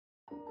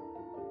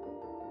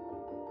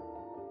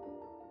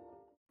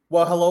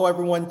Well, hello,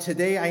 everyone.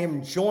 Today I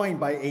am joined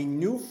by a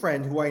new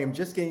friend who I am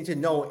just getting to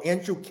know,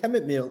 Andrew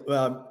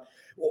Kemmetmueller.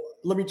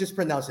 Let me just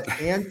pronounce it.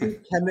 Andrew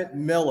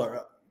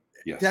Kemmetmueller.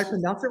 Did I Yes,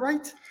 pronounce it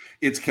right?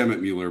 it's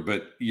Kemmetmueller,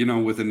 but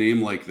with a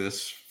name like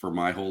this for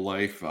my whole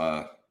life,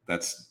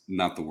 that's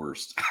not the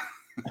worst.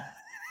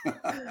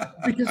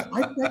 Because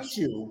I bet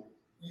you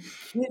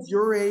kids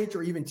your age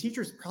or even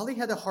teachers probably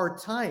had a hard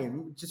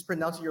time just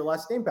pronouncing your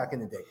last name back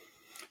in the day.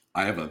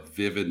 I have a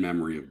vivid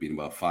memory of being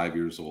about 5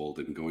 years old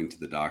and going to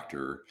the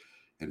doctor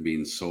and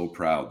being so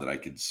proud that I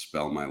could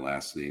spell my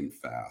last name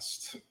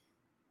fast.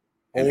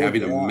 And Oh,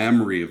 having a yeah.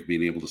 memory of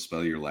being able to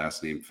spell your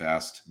last name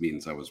fast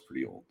means I was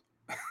pretty old.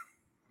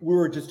 We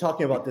were just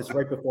talking about this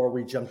right before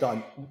we jumped on.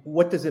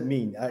 What does it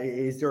mean?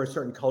 Is there a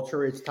certain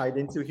culture it's tied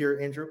into here,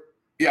 Andrew?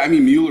 Yeah, I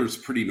mean, Mueller's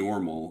pretty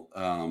normal,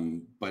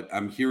 but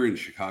I'm here in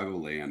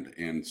Chicagoland,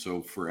 and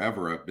so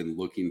forever I've been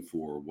looking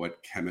for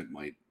what Kemet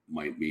might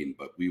mean.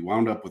 But we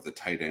wound up with a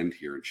tight end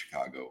here in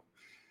Chicago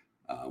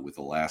with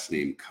the last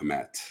name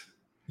Kemet,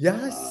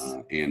 Yes.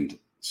 and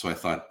so I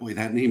thought, boy,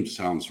 that name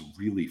sounds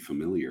really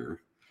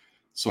familiar.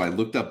 So I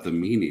looked up the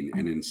meaning,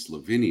 and in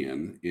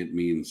Slovenian it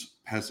means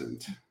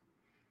peasant.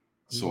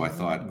 So I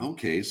thought, Mm.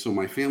 okay, so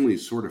my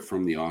family's sort of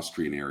from the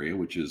Austrian area,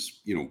 which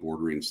is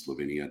bordering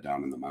Slovenia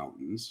down in the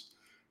mountains.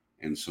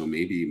 And so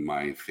maybe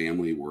my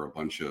family were a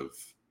bunch of,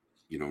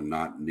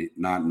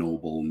 not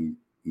noble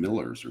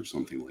millers or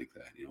something like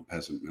that,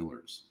 peasant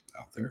millers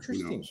out there. Who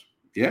Interesting. knows?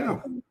 Yeah,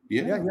 Okay.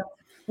 Yeah, yeah. yeah.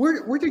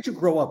 Where did you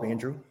grow up,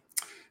 Andrew?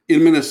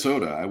 In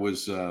Minnesota, I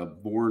was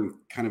born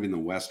kind of in the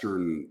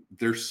western.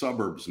 They're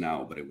suburbs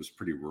now, but it was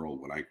pretty rural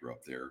when I grew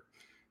up there.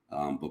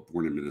 But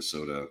born in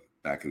Minnesota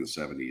back in the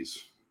 '70s.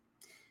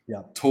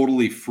 Yeah.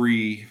 Totally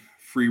free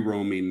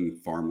roaming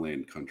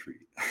farmland country.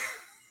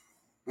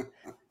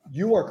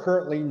 You are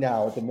currently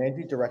now the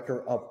managing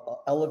director of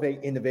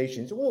Elevate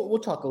Innovations. We'll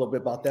talk a little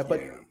bit about that,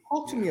 but Yeah,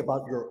 talk to yeah. me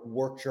about your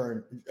work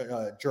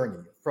journey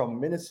from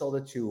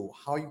Minnesota to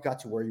how you got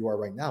to where you are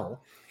right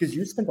now, because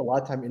you spent a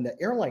lot of time in the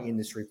airline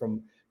industry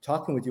from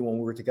talking with you when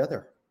we were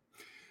together.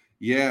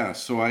 Yeah,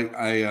 so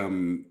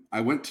I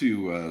went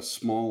to a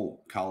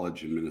small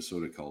college in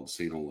Minnesota called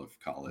St. Olaf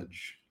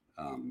College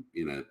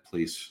in a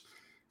place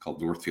called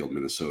Northfield,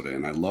 Minnesota,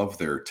 and I love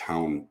their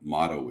town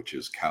motto, which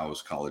is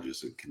 "Cows,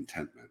 Colleges, and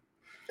Contentment."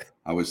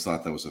 I always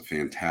thought that was a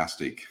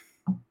fantastic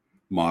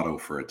motto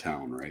for a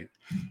town, right?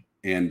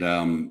 And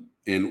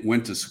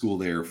went to school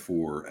there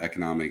for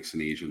economics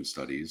and Asian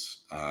studies,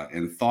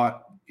 and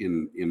thought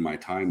in my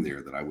time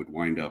there that I would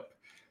wind up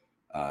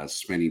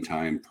spending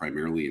time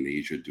primarily in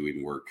Asia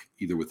doing work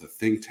either with a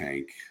think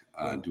tank,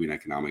 doing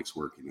economics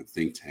work in a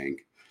think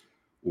tank,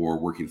 or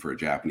working for a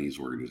Japanese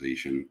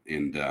organization.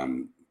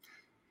 And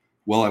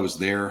while I was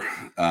there,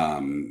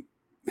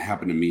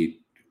 happened to meet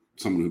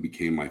someone who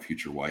became my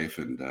future wife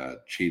and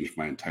changed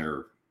my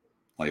entire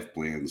life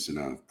plans in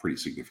a pretty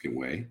significant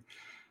way.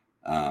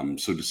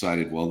 So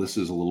decided, well, this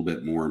is a little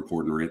bit more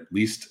important, or at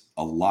least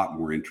a lot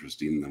more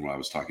interesting than what I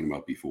was talking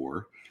about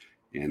before.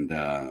 And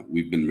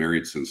we've been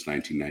married since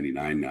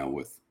 1999 now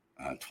with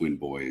twin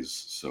boys.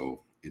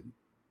 So it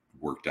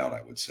worked out,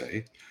 I would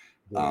say.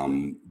 Very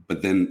good.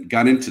 But then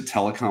got into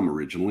telecom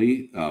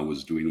originally,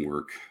 was doing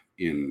work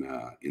in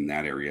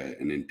that area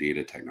and in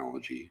data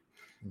technology.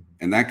 Mhm.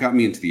 And that got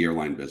me into the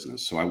airline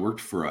business. So I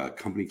worked for a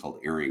company called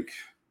Air Inc.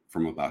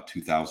 from about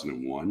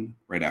 2001,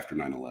 right after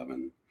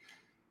 9/11,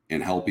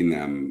 and helping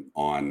them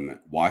on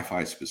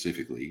Wi-Fi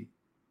specifically,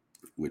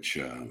 which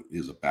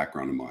is a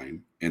background of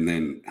mine, and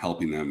then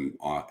helping them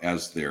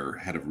as their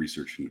head of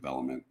research and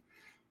development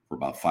for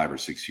about 5 or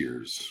 6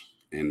 years.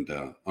 And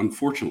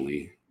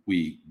unfortunately,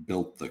 we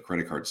built the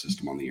credit card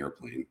system on the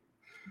airplane.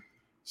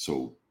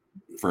 So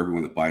for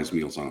everyone that buys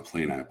meals on a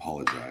plane, I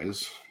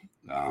apologize.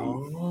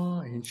 Um,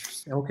 Oh,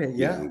 interesting. Okay,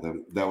 yeah, yeah.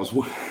 that was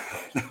one,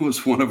 that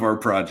was one of our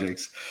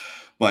projects,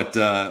 but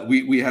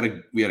we had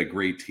a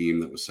great team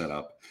that was set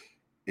up.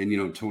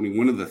 And Tony,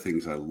 one of the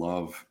things I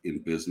love in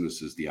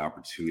business is the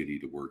opportunity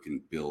to work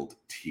and build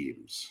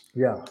teams.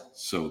 Yeah.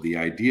 So the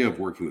idea of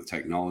working with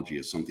technology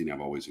is something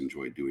I've always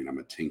enjoyed doing. I'm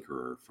a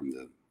tinkerer from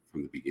the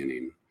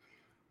beginning,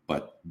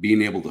 but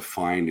being able to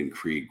find and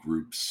create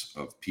groups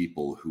of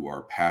people who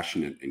are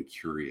passionate and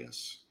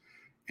curious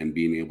and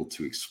being able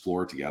to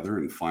explore together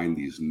and find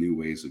these new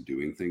ways of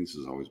doing things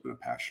has always been a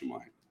passion of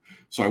mine.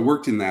 So I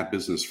worked in that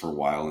business for a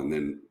while and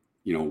then,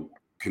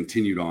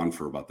 continued on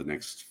for about the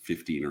next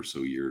 15 or so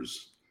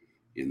years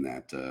in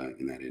that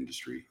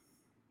industry.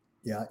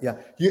 Yeah,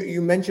 yeah.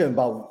 You mentioned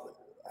about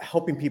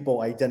helping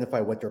people identify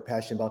what they're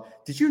passionate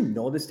about. Did you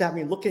notice that? I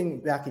mean, looking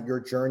back at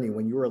your journey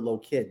when you were a little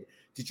kid,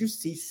 did you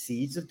see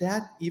seeds of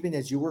that even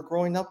as you were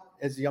growing up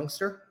as a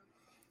youngster?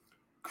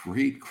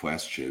 Great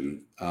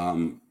question.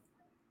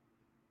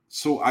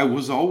 So I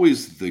was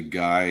always the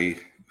guy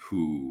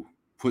who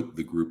put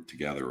the group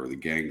together or the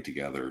gang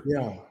together.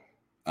 Yeah.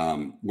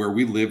 Where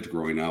we lived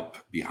growing up,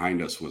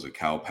 behind us was a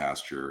cow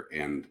pasture,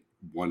 and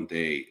one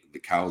day the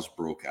cows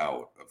broke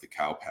out of the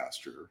cow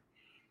pasture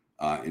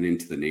and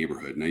into the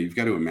neighborhood. Now you've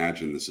got to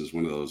imagine this is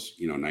one of those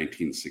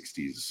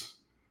 1960s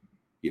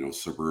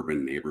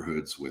suburban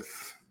neighborhoods with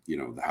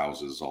the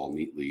houses all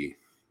neatly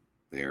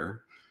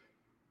there.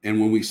 And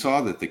when we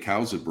saw that the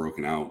cows had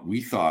broken out,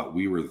 we thought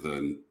we were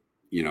the,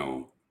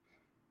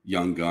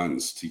 young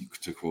guns,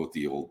 to quote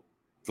the old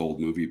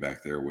movie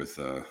back there with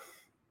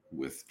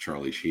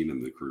Charlie Sheen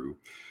and the crew.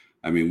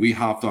 I mean, we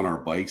hopped on our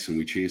bikes and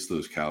we chased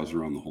those cows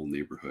around the whole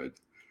neighborhood.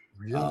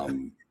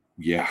 Really?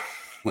 Yeah,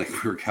 like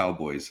we were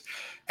cowboys.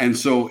 And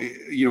so,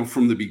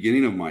 from the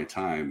beginning of my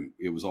time,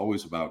 it was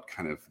always about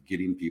kind of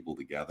getting people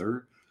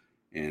together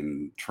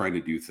and trying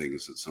to do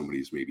things that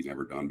somebody's maybe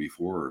never done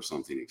before or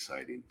something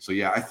exciting. So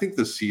yeah, I think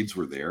the seeds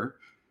were there.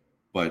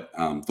 But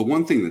the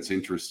one thing that's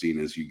interesting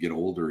as you get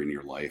older in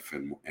your life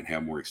and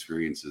have more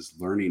experiences,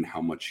 learning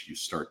how much you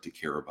start to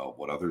care about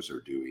what others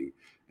are doing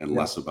and Yeah.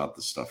 less about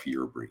the stuff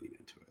you're bringing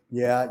into it.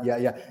 Yeah, yeah,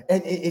 yeah.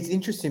 And it's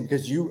interesting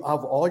because you,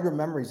 of all your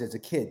memories as a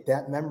kid,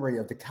 that memory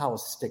of the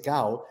cows stick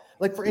out.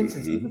 Like, for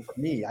instance, even Mm-hmm. for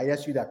me, I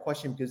asked you that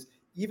question because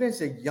even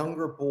as a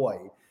younger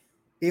boy,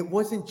 it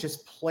wasn't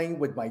just playing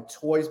with my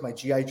toys, my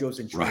GI Joes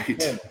and Right.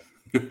 Transformers.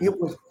 It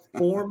was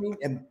forming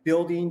and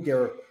building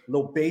their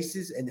little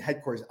bases and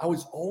headquarters. I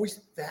was always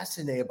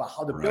fascinated about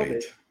how to build Right.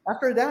 it.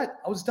 After that,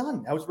 I was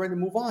done. I was ready to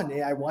move on,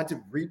 and I wanted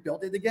to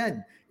rebuild it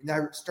again. And I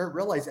started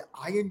realizing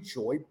I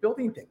enjoy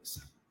building things.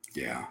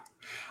 Yeah.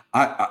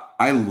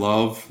 I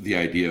love the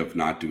idea of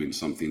not doing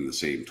something the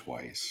same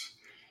twice.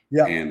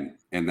 Yeah,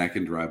 And that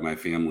can drive my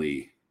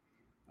family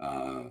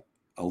uh,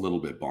 a little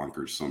bit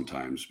bonkers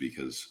sometimes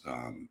because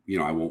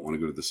I won't want to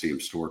go to the same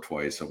store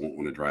twice. I won't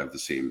want to drive the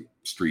same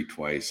street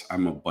twice.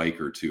 I'm a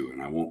biker too,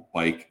 and I won't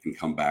bike and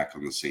come back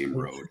on the same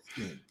road.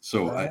 interesting.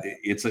 So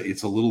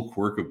it's a little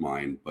quirk of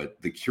mine,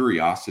 but the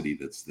curiosity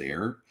that's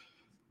there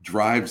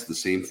drives the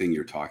same thing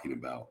you're talking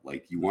about.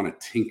 Like you want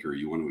to tinker,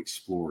 you want to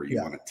explore, you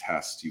Yeah, want to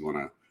test, you want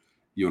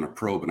to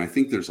probe. And I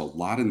think there's a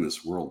lot in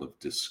this world of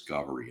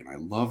discovery, and I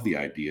love the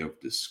idea of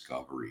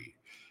discovery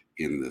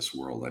in this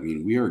world. I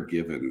mean, we are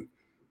given,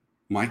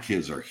 my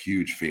kids are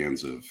huge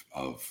fans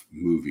of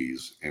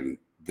movies, and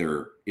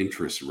their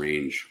interests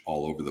range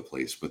all over the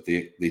place, but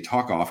they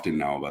talk often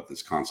now about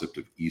this concept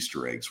of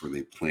Easter eggs where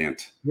they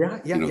plant, yeah,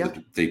 yeah, yeah.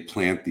 they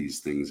plant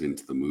these things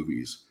into the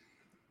movies.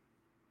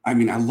 I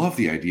mean, I love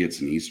the idea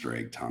it's an Easter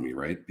egg, Tommy,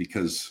 right?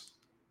 Because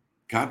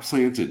God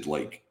planted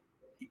like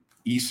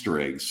Easter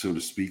eggs, so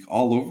to speak,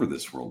 all over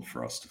this world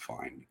for us to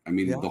find. I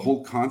mean, Yeah. the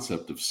whole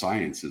concept of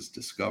science is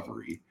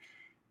discovery.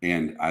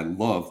 And I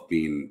love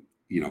being,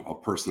 a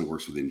person that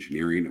works with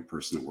engineering, a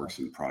person that works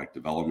in product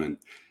development,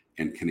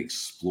 and can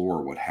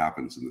explore what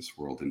happens in this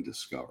world and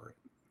discover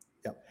it.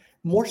 Yeah.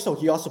 More so,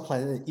 he also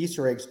planted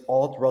Easter eggs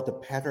all throughout the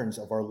patterns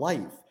of our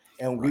life.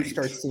 And we Right.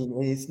 start seeing,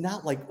 and it's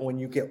not like when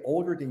you get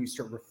older, then you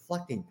start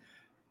reflecting.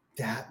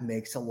 That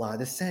makes a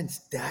lot of sense.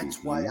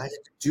 That's why I Hmm. had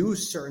to do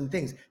certain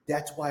things.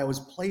 That's why I was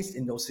placed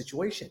in those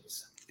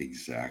situations.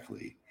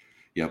 Exactly.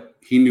 Yep.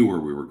 He knew where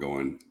we were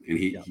going, and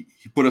he, Yeah. he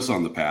he put us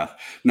on the path.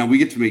 Now we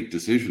get to make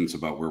decisions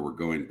about where we're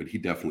going, but he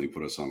definitely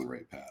put us on the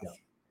right path. Yeah.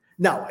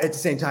 Now, at the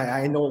same time,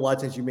 I know a lot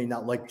of times you may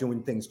not like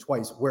doing things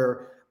twice.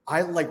 Where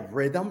I like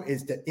rhythm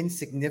is the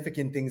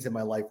insignificant things in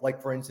my life.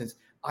 Like, for instance,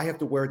 I have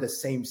to wear the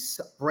same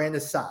brand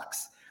of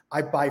socks.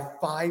 I buy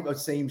 5 of the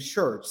same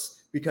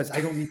shirts because I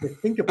don't need to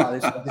think about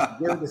it. So I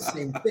just wear the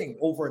same thing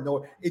over and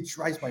over. It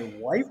drives my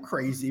wife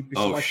crazy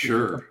because she Oh, wants to wear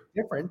sure. something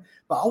different,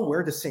 but I'll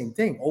wear the same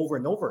thing over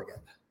and over again.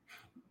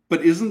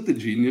 But isn't the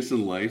genius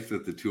in life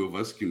that the two of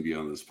us can be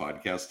on this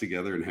podcast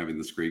together and having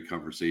this great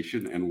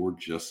conversation, and we're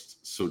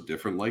just so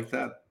different like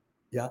that,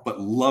 Yeah. but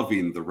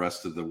loving the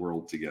rest of the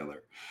world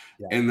together?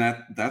 Yeah. And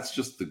that's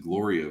just the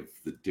glory of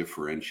the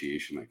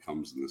differentiation that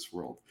comes in this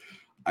world.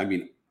 I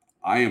mean,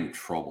 I am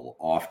trouble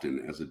often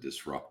as a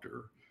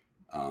disruptor.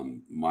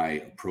 My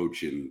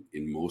approach in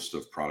most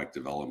of product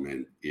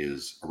development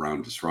is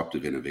around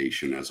disruptive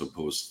innovation as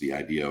opposed to the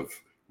idea of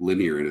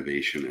linear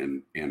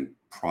innovation and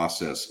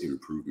process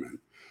improvement.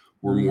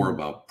 We're more Mm,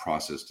 about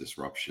process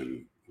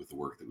disruption with the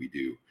work that we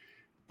do.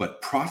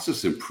 But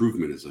process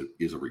improvement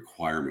is a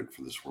requirement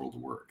for this world to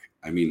work.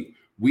 I mean,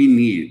 we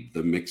need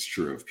the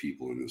mixture of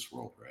people in this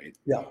world, right?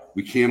 yeah.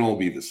 We can't all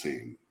be the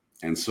same.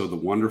 And so the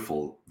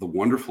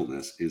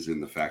wonderfulness is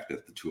in the fact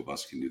that the two of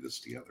us can do this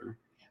together.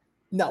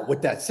 Now,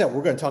 with that said,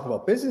 we're going to talk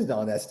about business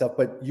now and that stuff,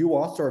 but you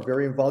also are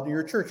very involved in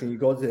your church and you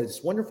go to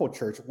this wonderful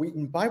church,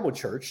 Wheaton Bible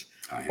Church.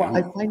 I But I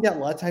am. find that a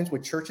lot of times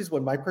with churches,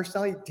 with my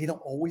personality, they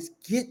don't always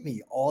get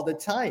me all the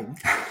time.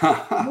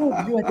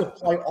 You have to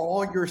apply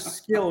all your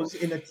skills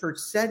in a church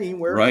setting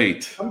where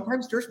Right.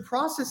 sometimes there's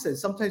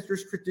processes, sometimes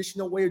there's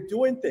traditional way of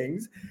doing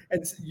things,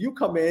 and you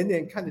come in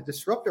and kind of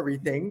disrupt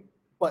everything.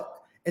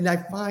 And I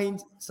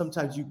find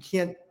sometimes you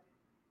can't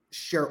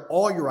share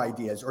all your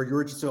ideas, or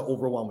you're just going to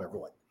overwhelm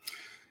everyone.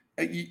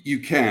 You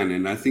can,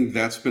 and I think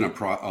that's been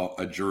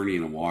a journey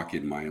and a walk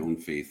in my own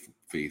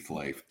faith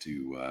life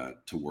to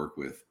work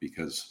with,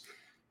 because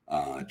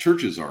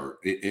churches are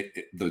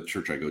the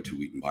church I go to,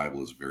 Wheaton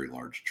Bible, is a very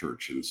large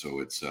church, and so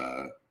it's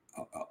a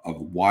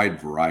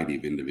wide variety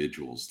of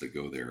individuals that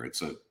go there.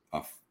 It's a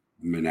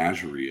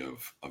menagerie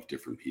of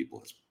different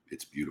people.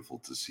 It's beautiful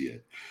to see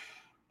it.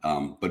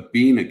 But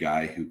being a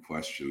guy who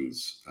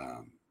questions,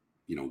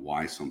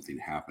 why something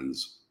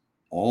happens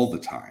all the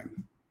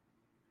time,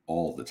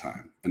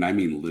 and I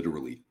mean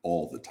literally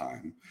all the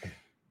time,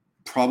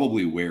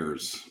 probably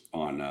wears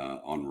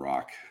on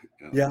Rock,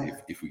 Yeah.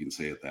 if we can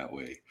say it that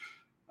way.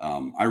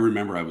 I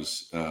remember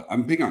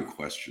I'm big on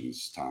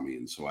questions, Tommy,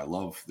 and so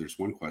there's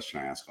one question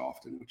I ask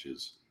often, which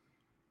is,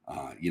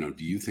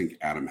 do you think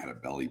Adam had a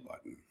belly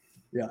button?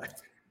 Yeah.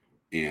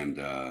 And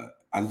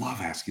I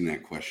love asking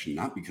that question,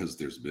 not because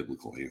there's a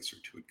biblical answer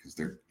to it, because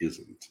there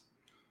isn't,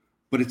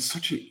 but it's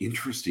such an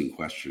interesting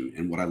question.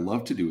 And what I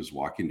love to do is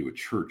walk into a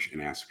church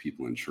and ask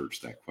people in church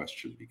that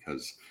question,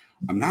 because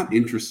I'm not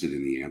interested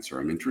in the answer.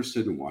 I'm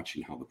interested in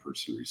watching how the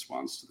person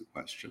responds to the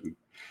question.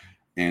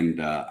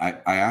 And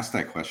I ask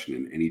that question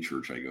in any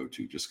church I go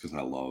to, just because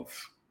I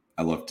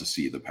love to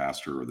see the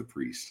pastor or the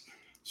priest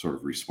sort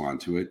of respond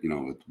to it.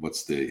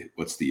 What's the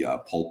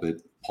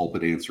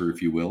pulpit answer,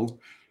 if you will.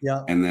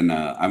 Yeah. And then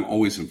I'm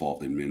always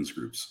involved in men's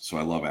groups, so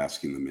I love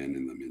asking the men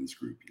in the men's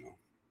group,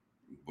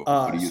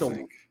 what do you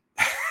think?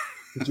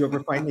 Did you ever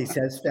find a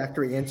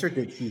satisfactory answer?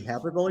 Did he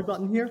have a belly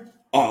button here?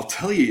 I'll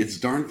tell you, it's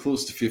darn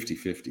close to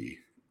 50-50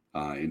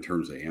 in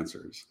terms of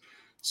answers.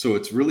 So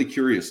it's really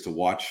curious to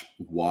watch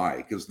why,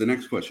 because the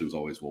next question is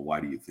always, well,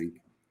 why do you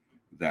think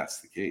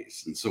that's the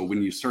case? And so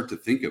when you start to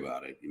think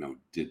about it,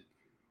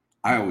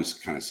 I always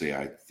kind of say,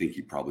 I think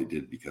he probably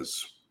did,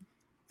 because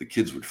the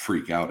kids would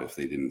freak out if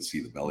they didn't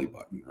see the belly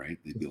button, right?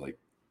 They'd be like,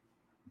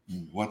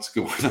 what's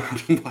going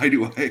on? Why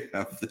do I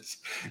have this?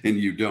 And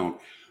you don't.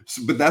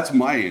 So, but that's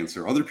my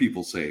answer. Other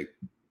people say,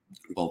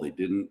 well, they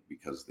didn't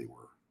because they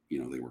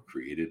were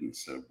created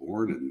instead of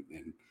born.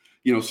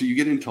 And so you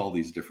get into all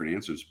these different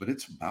answers, but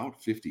it's about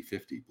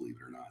 50-50, believe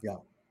it or not. Yeah.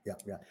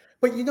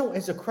 But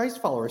as a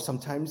Christ follower,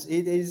 sometimes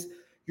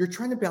you're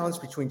trying to balance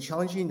between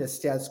challenging the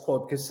status quo,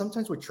 because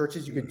sometimes with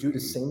churches, you could do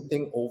the same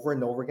thing over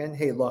and over again.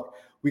 Hey, look,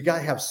 we got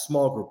to have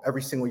small group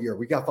every single year.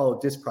 We got to follow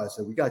this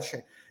process. We got to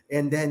change.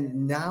 And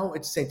then now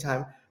at the same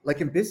time, like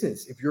in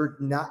business, if you're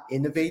not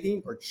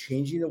innovating or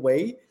changing the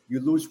way, you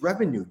lose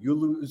revenue, you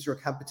lose your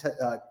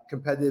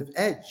competitive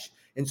edge.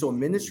 And so in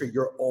ministry,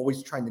 you're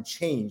always trying to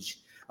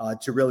change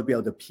to really be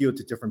able to appeal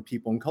to different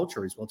people and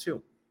culture as well,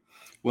 too.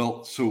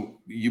 Well, so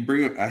you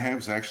bring up, I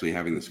was actually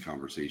having this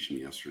conversation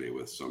yesterday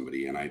with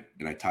somebody, and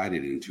I tied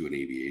it into an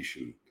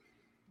aviation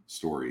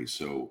story.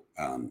 So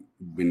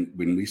when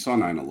we saw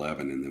 9/11,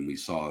 and then we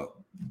saw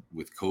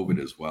with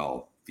COVID as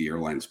well, the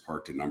airlines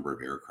parked a number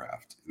of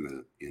aircraft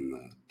in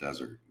the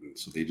desert. And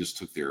so they just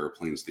took their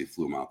airplanes, they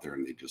flew them out there,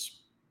 and they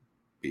just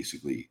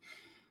basically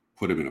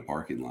put them in a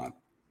parking lot.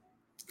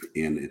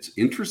 And it's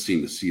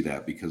interesting to see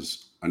that,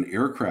 because an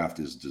aircraft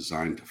is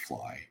designed to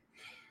fly.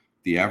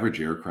 The average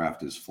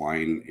aircraft is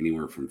flying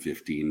anywhere from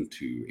 15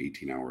 to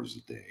 18 hours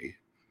a day.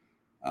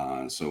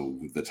 So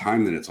the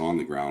time that it's on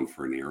the ground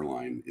for an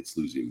airline, it's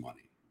losing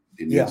money.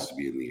 It needs to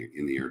be in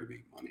the air to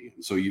make money.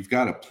 And so you've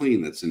got a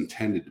plane that's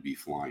intended to be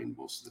flying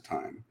most of the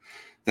time.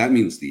 That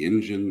means the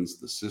engines,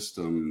 the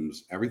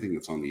systems, everything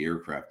that's on the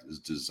aircraft is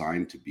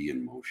designed to be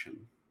in motion.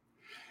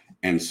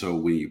 And so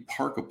when you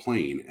park a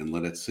plane and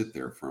let it sit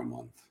there for a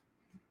month,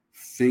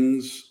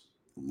 things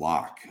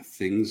lock,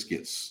 things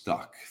get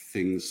stuck,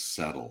 things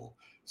settle.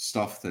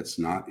 Stuff that's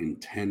not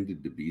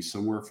intended to be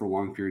somewhere for a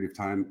long period of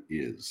time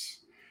is.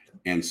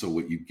 And so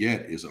what you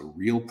get is a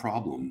real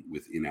problem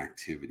with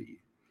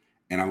inactivity.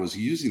 And I was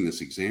using this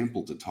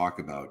example to talk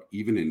about,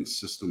 even in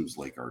systems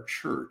like our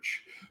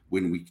church,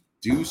 when we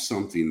do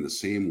something the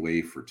same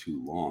way for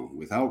too long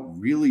without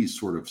really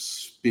sort of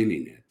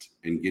spinning it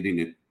and getting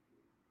it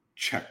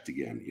checked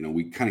again,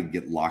 we kind of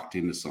get locked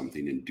into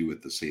something and do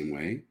it the same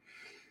way.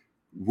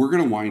 We're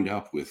going to wind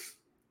up with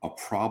a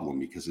problem,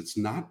 because it's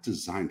not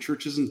designed.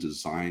 Church isn't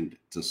designed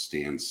to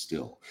stand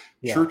still.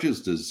 Yeah. Church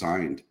is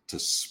designed to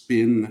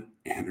spin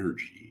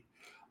energy.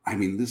 I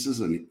mean, this is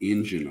an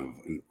engine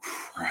of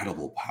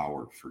incredible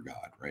power for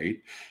God, right?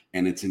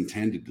 And it's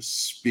intended to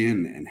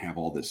spin and have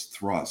all this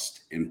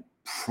thrust and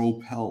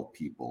propel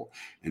people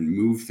and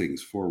move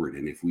things forward.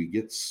 And if we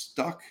get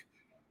stuck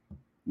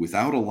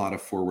without a lot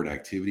of forward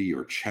activity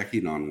or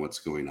checking on what's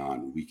going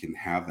on, we can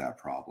have that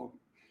problem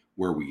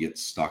where we get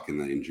stuck and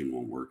the engine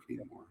won't work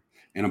anymore.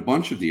 And a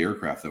bunch of the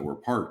aircraft that were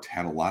parked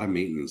had a lot of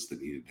maintenance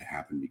that needed to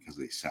happen because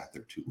they sat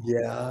there too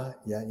long.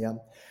 Yeah.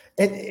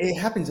 And it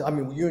happens. I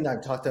mean, you and I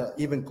have talked to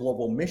even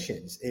global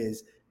missions.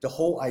 Is the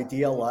whole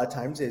idea a lot of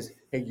times is,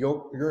 hey,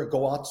 you're going to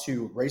go out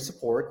to raise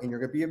support and you're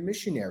going to be a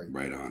missionary.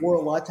 Right on. Or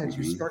a lot of times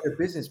you start a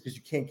business because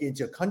you can't get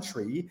into a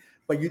country,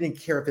 but you didn't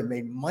care if it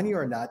made money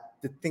or not.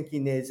 The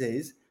thinking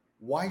is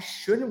why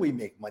shouldn't we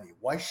make money?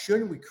 Why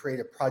shouldn't we create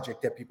a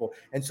project that people,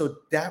 and so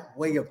that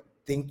way of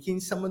thinking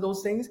some of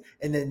those things.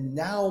 And then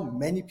now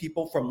many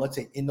people from, let's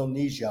say,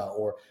 Indonesia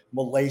or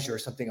Malaysia or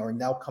something are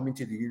now coming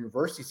to the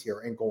universities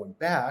here and going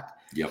back.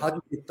 Yep. How do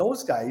you get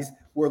those guys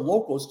who are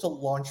locals to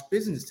launch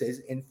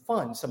businesses and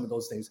fund some of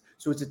those things?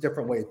 So it's a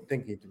different way of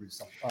thinking through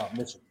some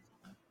mission.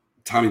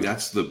 Tommy,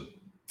 that's the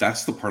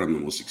part I'm the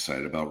most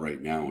excited about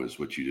right now, is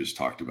what you just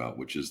talked about,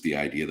 which is the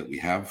idea that we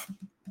have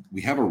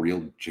a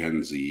real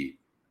Gen Z,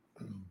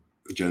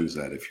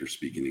 if you're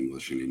speaking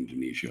English in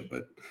Indonesia,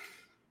 but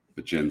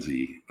but Gen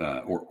Z,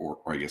 or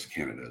I guess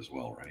Canada as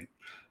well, right?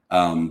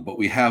 But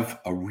we have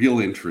a real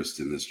interest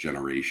in this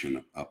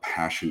generation, a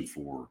passion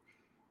for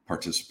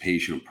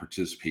participation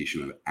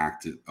of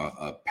active,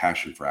 a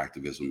passion for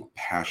activism, a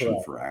passion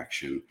Correct. for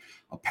action,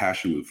 a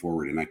passion to move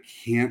forward. And I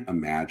can't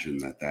imagine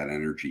that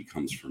energy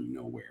comes from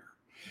nowhere.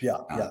 Yeah,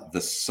 yeah,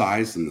 The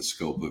size and the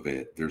scope of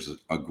it, there's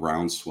a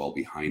groundswell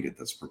behind it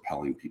that's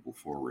propelling people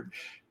forward.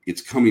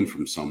 It's coming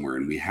from somewhere,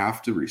 and we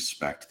have to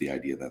respect the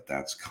idea that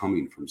that's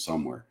coming from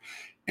somewhere.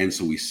 And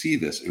so we see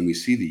this, and we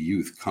see the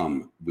youth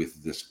come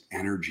with this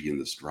energy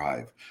and this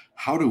drive.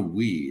 How do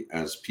we,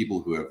 as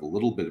people who have a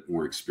little bit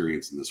more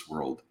experience in this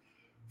world,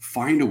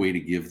 find a way to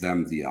give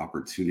them the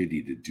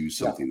opportunity to do yeah,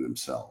 something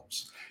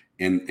themselves?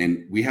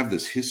 And we have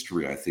this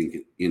history, I think,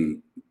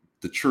 in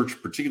the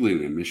church, particularly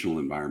in a missional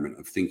environment,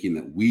 of thinking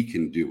that we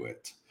can do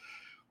it,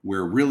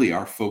 where really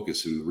our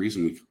focus, and the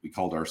reason we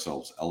called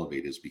ourselves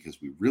Elevate, is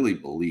because we really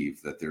believe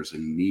that there's a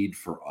need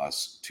for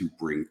us to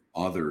bring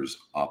others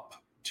up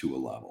to a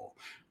level,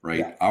 right?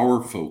 yeah,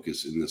 Our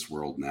focus in this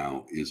world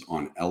now is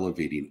on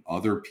elevating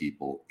other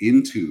people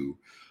into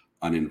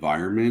an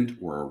environment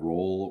or a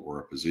role or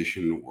a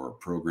position or a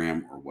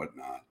program or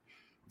whatnot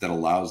that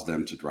allows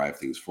them to drive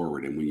things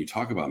forward. And when you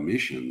talk about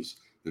missions,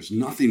 there's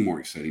nothing more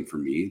exciting for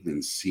me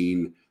than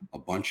seeing a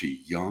bunch of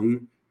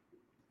young,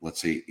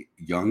 let's say,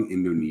 young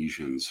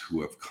Indonesians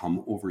who have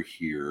come over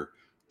here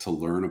to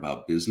learn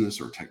about business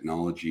or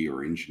technology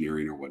or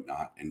engineering or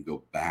whatnot, and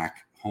go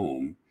back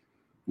home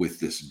with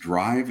this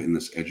drive and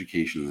this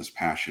education and this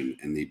passion,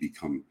 and they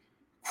become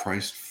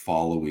Christ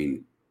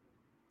following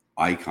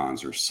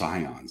icons or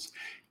scions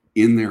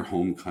in their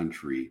home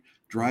country,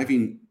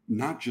 driving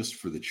not just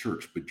for the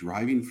church, but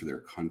driving for their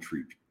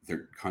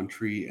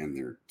country and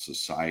their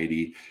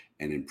society,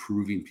 and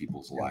improving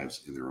people's yeah.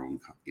 lives in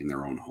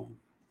their own home.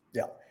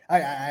 Yeah.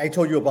 I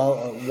told you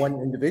about one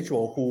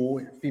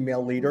individual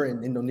female leader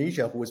in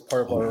Indonesia, who was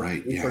part of Oh, our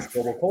right. research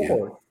Yeah. global Yeah.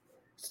 cohort,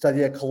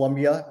 studied at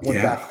Columbia,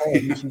 went back Yeah.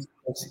 home. Yeah. She's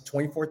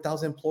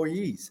 24,000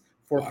 employees,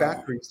 for Wow.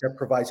 factories that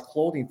provides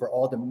clothing for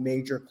all the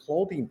major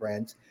clothing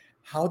brands.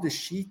 How does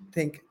she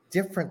think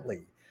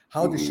differently?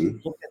 How does she Hmm.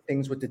 look at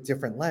things with a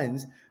different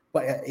lens?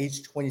 But at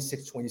age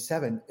 26,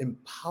 27,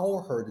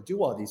 empower her to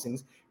do all these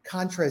things.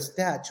 Contrast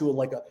that to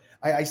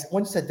I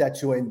once said that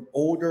to an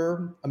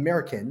older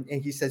American,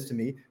 and he says to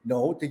me,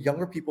 no, the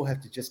younger people have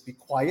to just be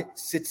quiet,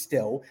 sit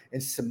still,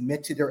 and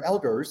submit to their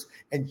elders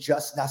and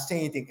just not say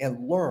anything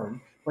and learn.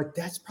 But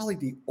that's probably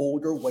the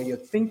older way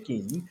of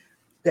thinking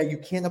that you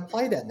can't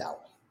apply that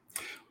now.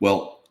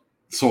 Well,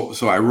 so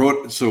I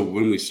wrote. So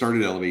when we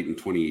started Elevate in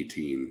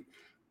 2018,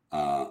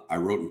 I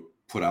wrote and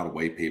put out a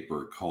white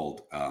paper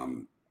called.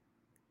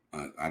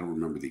 I don't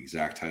remember the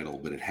exact title,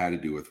 but it had to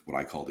do with what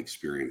I called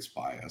experience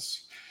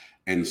bias.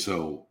 And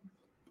so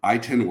I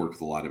tend to work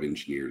with a lot of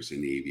engineers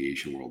in the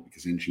aviation world,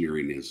 because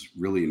engineering is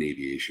really an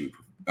aviation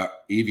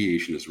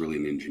is really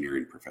an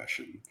engineering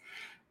profession.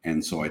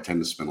 And so I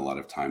tend to spend a lot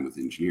of time with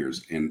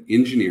engineers, and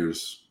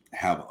engineers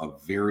have a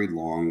very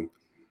long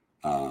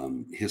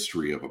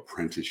history of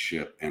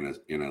apprenticeship and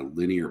a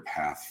linear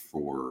path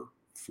for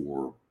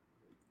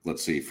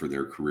let's say for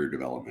their career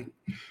development.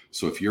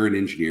 So if you're an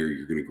engineer,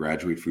 you're going to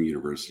graduate from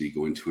university,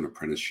 go into an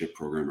apprenticeship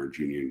program or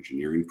junior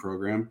engineering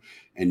program,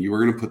 and you are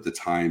going to put the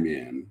time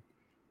in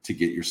to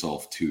get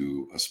yourself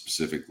to a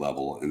specific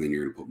level, and then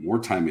you're going to put more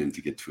time in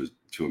to get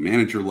to a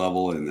manager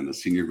level, and then a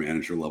senior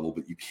manager level.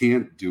 But you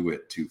can't do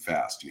it too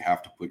fast. You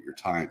have to put your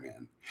time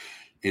in.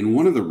 And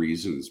one of the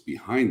reasons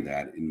behind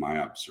that, in my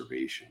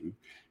observation,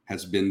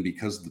 has been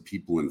because the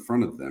people in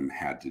front of them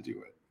had to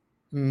do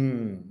it.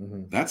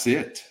 Mm-hmm. That's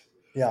it.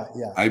 Yeah,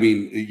 yeah, I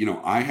mean,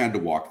 I had to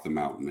walk the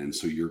mountain, and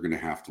so you're going to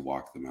have to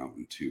walk the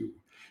mountain too.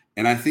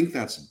 And I think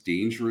that's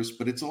dangerous,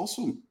 but it's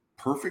also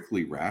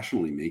perfectly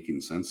rationally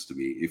making sense to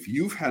me. If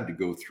you've had to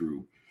go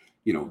through,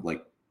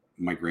 like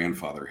my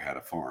grandfather had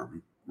a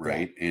farm, yeah,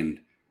 right? And,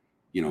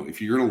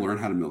 if you're going to learn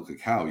how to milk a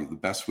cow, the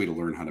best way to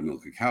learn how to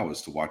milk a cow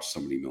is to watch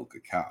somebody milk a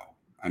cow.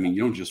 I mean,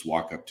 you don't just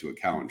walk up to a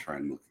cow and try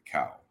and milk a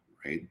cow,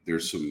 right?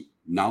 There's some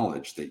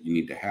knowledge that you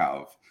need to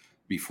have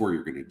before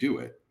you're going to do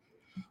it.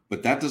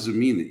 But that doesn't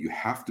mean that you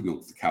have to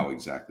milk the cow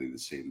exactly the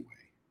same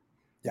way.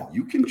 yeah.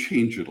 You can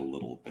change it a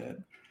little bit.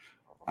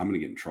 I'm going to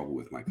get in trouble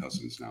with my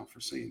cousins now for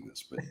saying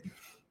this, but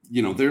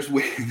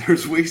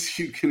there's ways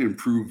you can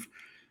improve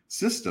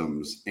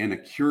systems, and a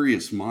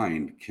curious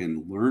mind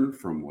can learn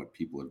from what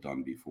people have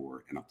done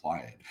before and apply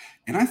it.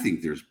 And I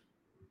think there's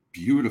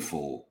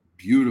beautiful,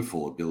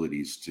 beautiful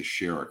abilities to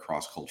share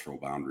across cultural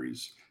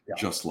boundaries Yeah.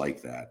 just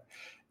like that.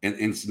 And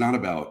it's not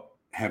about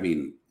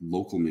having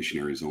local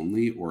missionaries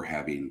only, or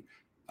having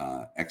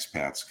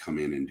expats come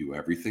in and do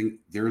everything.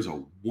 There's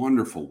a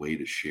wonderful way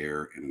to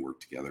share and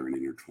work together and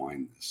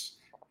intertwine this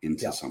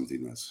into Yeah.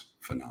 something that's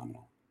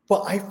phenomenal.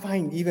 But I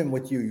find even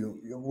with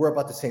we're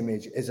about the same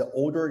age. As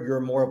you're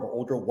more of an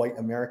older white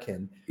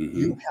American, you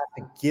Mm-hmm. have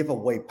to give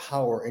away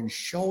power and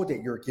show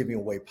that you're giving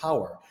away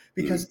power,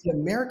 Mm-hmm. because the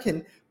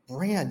American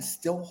brand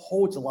still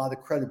holds a lot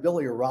of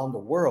credibility around the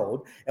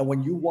world. And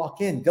when you walk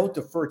in, they'll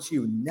defer to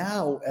you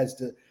now as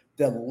the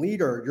the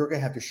leader, you're going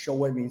to have to show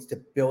what it means to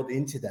build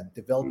into them,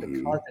 develop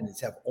the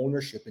confidence, have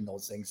ownership in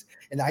those things.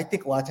 And I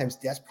think a lot of times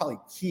that's probably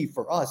key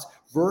for us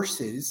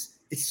versus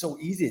it's so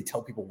easy to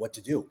tell people what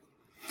to do.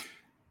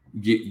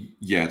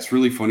 Yeah, it's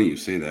really funny you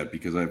say that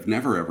because I've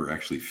never ever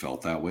actually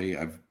felt that way.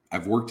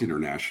 I've worked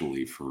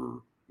internationally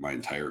for my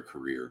entire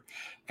career,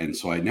 and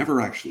so I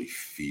never actually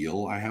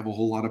feel I have a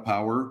whole lot of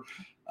power.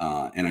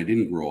 And I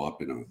didn't grow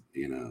up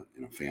in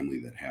a family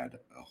that had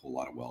a whole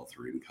lot of wealth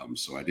or income,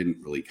 so I didn't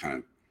really kind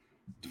of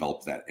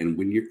develop that. And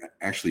when you're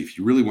actually, if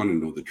you really want to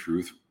know the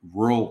truth,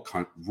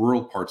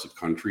 rural parts of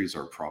countries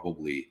are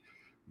probably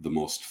the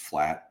most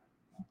flat,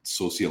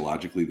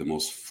 sociologically the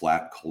most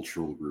flat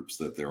cultural groups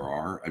that there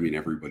are. I mean,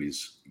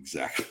 everybody's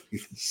exactly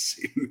the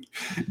same,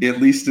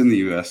 at least in the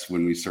US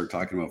when we start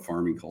talking about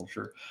farming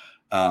culture.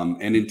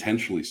 And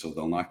intentionally so,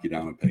 they'll knock you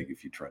down a peg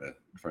if you try to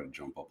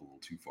jump up a little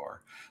too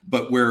far.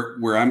 But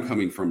where I'm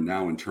coming from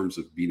now in terms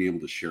of being able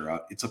to share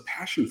out, it's a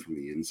passion from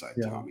the inside,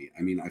 Tommy.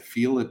 I mean, I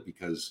feel it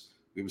because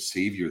we have a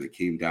savior that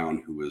came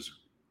down who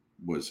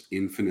was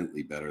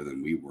infinitely better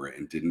than we were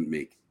and didn't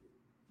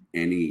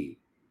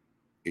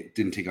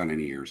take on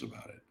any airs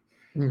about it.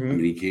 I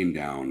mean, he came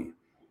down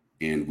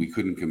and we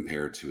couldn't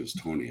compare to his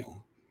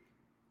toenail,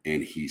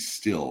 and he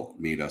still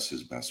made us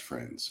his best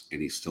friends,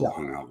 and he still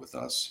hung out with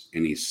us,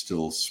 and he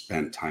still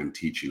spent time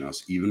teaching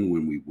us even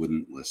when we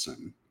wouldn't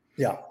listen.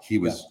 He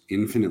was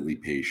infinitely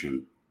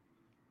patient.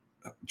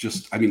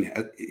 I mean,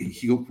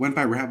 he went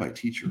by rabbi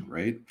teacher,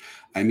 right?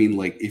 I mean,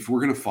 like, if we're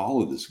going to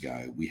follow this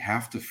guy, we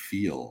have to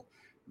feel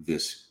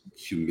this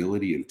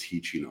humility in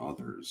teaching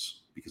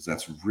others, because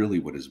that's really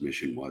what his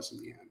mission was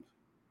in the end.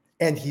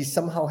 And he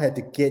somehow had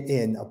to get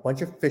in a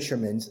bunch of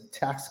fishermen,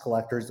 tax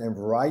collectors, and a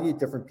variety of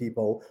different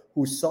people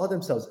who saw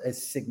themselves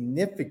as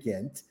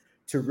significant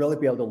to really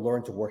be able to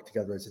learn to work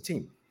together as a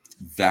team.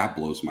 That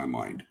blows my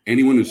mind.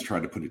 Anyone who's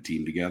tried to put a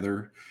team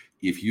together,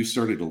 if you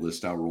started to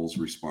list out roles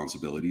and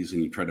responsibilities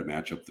and you try to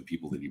match up the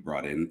people that he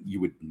brought in, you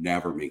would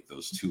never make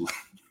those two.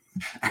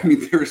 I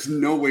mean, there's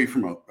no way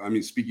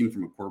speaking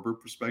from a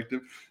corporate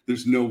perspective,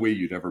 there's no way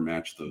you'd ever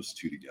match those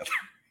two together.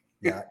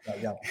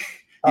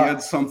 He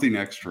had something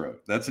extra.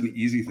 That's an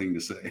easy thing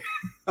to say.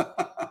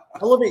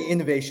 I love the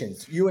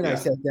innovations. You and I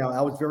sat down.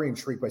 I was very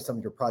intrigued by some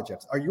of your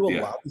projects. Are you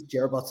allowed to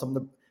share about some of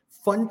the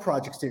fun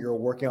projects that you're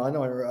working on,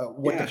 or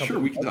what? Yeah, sure.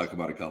 We can talk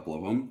about a couple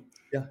of them.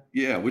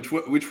 Yeah. Which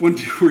one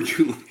were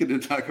you looking to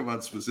talk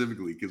about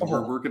specifically? Because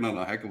we're working on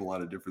a heck of a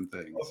lot of different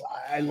things.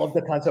 I love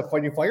the concept of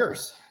fighting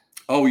fires.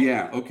 Oh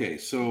yeah. Okay.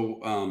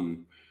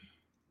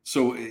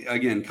 So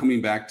again,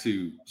 coming back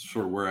to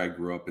sort of where I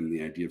grew up and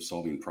the idea of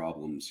solving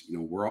problems,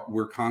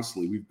 we're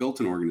constantly, we've built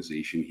an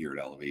organization here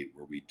at Elevate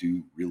where we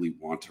do really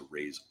want to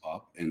raise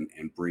up and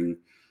bring,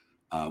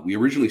 we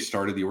originally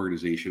started the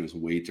organization as a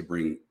way to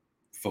bring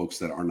folks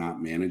that are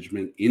not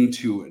management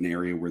into an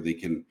area where they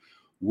can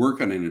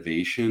work on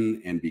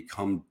innovation and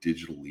become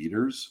digital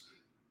leaders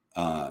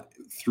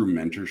through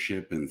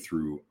mentorship and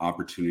through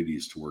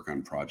opportunities to work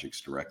on projects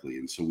directly.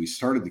 And so we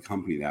started the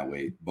company that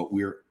way, but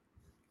we're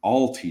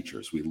all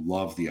teachers. We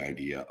love the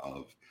idea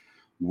of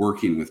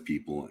working with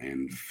people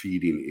and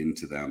feeding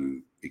into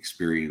them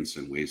experience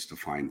and ways to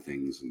find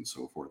things and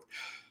so forth.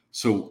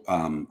 So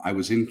I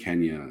was in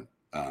Kenya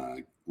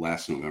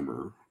last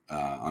November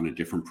on a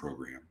different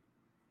program,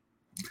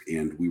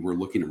 and we were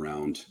looking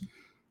around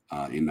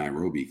in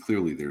Nairobi.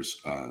 Clearly,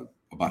 there's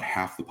about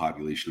half the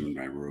population of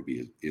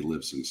Nairobi, it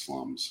lives in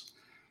slums.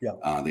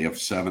 They have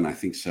seven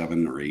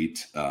or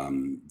eight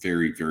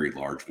very, very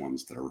large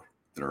ones that are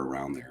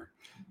around there.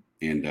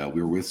 And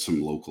we were with some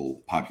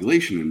local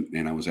population,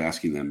 and I was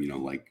asking them,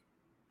 like,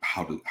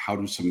 how do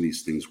some of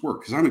these things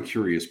work? Because I'm a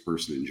curious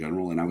person in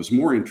general, and I was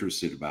more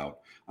interested I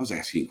was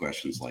asking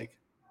questions like,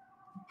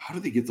 how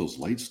do they get those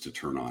lights to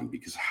turn on?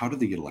 Because how do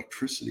they get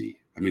electricity?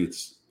 I mean,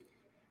 it's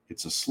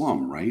a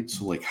slum, right?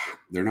 So like,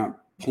 they're not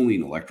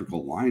pulling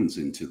electrical lines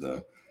into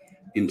the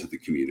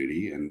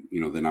community, and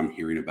then I'm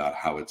hearing about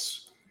how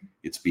it's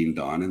being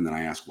done, and then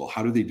I ask, well,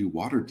 how do they do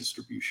water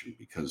distribution?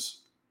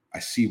 Because I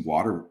see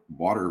water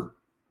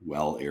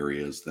well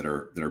areas that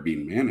are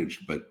being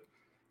managed, but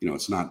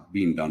it's not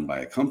being done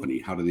by a company.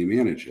 How do they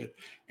manage it?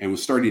 And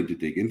was starting to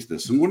dig into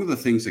this. And one of the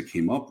things that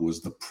came up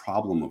was the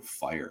problem of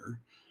fire,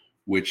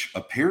 which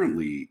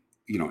apparently,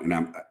 and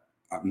I'm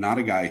not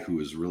a guy who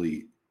has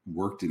really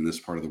worked in this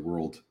part of the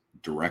world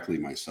directly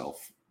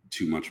myself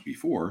too much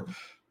before,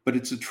 but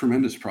it's a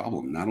tremendous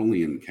problem, not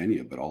only in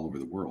Kenya, but all over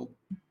the world.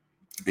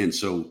 And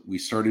so we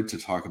started to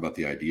talk about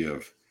the idea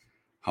of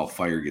how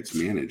fire gets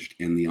managed.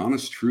 And the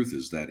honest truth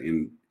is that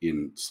in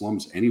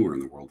slums anywhere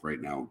in the world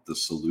right now, the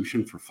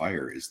solution for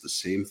fire is the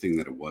same thing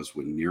that it was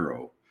when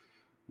Nero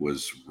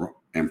was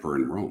emperor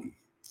in Rome.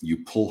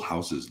 You pull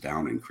houses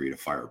down and create a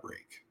fire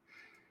break.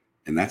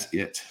 And that's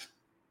it.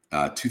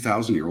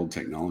 2,000-year-old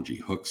technology,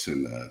 hooks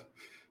and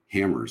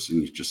hammers,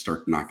 and you just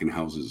start knocking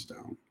houses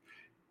down.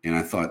 And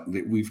I thought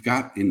that we've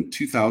got, in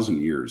 2,000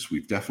 years,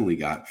 we've definitely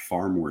got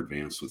far more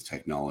advanced with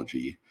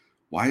technology.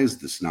 Why is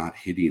this not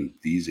hitting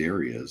these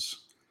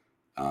areas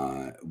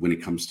when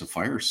it comes to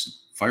fire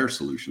fire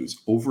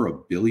solutions. Over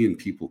 1 billion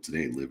people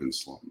today live in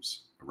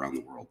slums around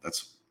the world.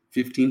 That's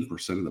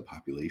 15% of the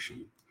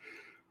population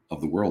of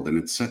the world, and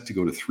it's set to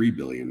go to 3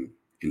 billion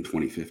in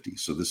 2050.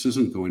 So this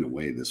isn't going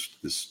away.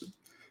 This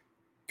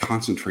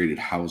concentrated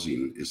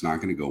housing is not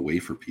going to go away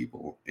for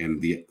people,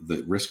 and the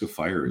risk of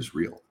fire is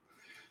real.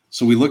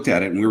 So we looked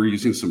at it, and we were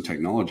using some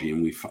technology,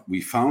 and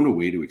we found a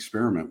way to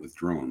experiment with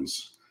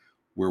drones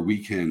where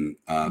we can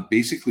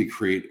basically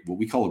create what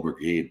we call a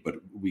brigade, but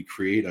we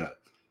create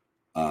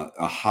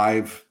a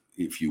hive,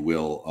 if you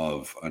will,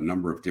 of a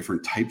number of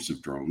different types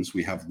of drones.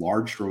 We have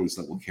large drones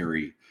that will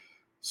carry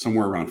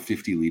somewhere around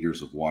 50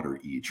 liters of water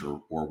each,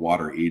 or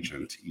water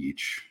agent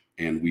each,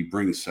 and we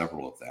bring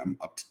several of them,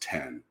 up to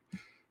 10,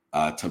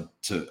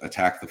 to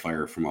attack the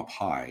fire from up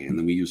high. And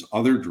then we use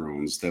other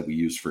drones that we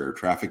use for air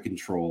traffic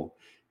control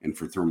and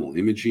for thermal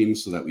imaging,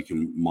 so that we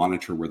can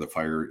monitor where the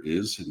fire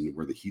is and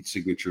where the heat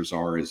signatures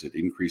are. Is it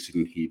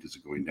increasing in heat? Is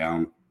it going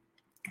down?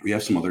 We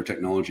have some other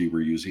technology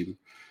we're using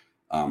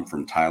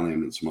from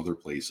Thailand and some other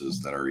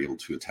places that are able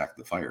to attack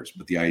the fires.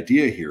 But the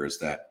idea here is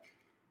that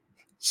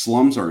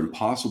slums are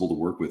impossible to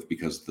work with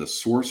because the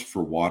source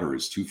for water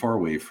is too far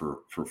away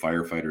for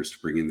firefighters to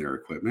bring in their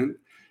equipment,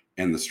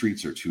 and the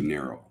streets are too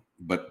narrow.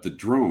 But the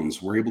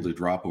drones, we're able to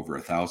drop over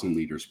 1,000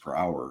 liters per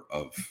hour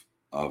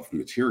of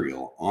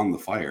material on the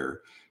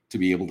fire to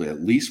be able to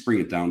at least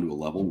bring it down to a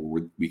level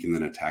where we can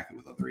then attack it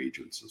with other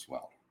agents as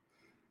well.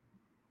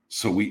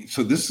 So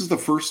this is the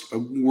first.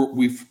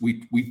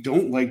 We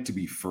don't like to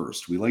be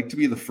first. We like to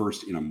be the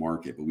first in a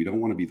market, but we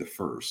don't want to be the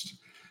first.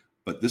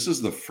 But this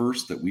is the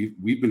first that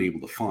we've been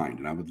able to find.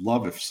 And I would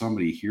love if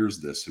somebody hears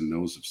this and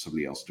knows of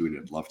somebody else doing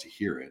it. I'd love to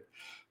hear it.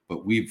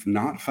 But we've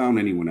not found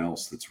anyone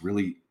else that's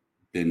really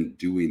been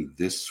doing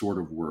this sort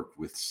of work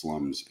with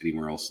slums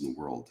anywhere else in the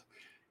world.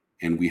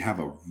 And we have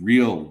a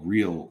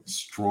real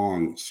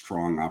strong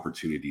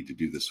opportunity to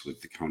do this with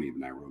the County of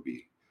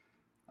Nairobi,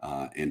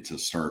 and to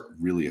start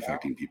really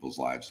affecting people's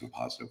lives in a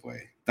positive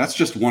way. That's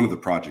just one of the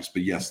projects.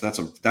 But yes, that's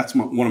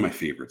one of my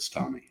favorites,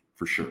 Tommy,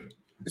 for sure.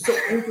 So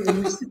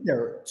when you sit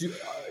there,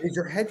 is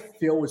your head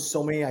filled with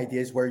so many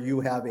ideas where you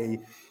have a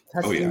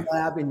testing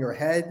lab in your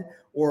head?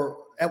 Or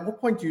at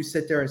what point do you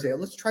sit there and say,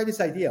 let's try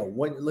this idea?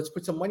 Let's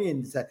put some money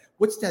into that.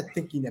 What's that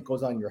thinking that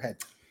goes on in your head?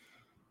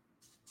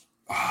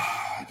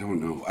 I don't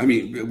know. I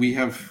mean, we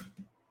have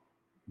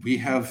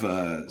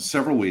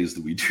several ways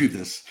that we do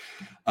this.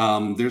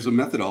 There's a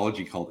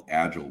methodology called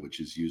Agile, which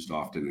is used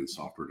often in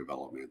software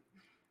development.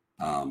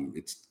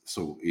 It's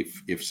so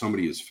if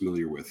somebody is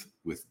familiar with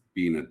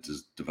being a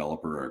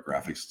developer or a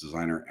graphics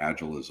designer,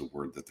 Agile is a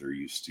word that they're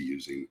used to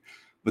using.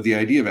 But the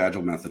idea of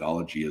Agile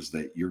methodology is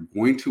that you're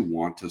going to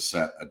want to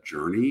set a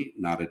journey,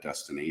 not a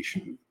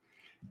destination.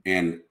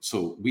 And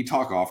so we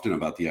talk often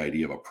about the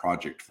idea of a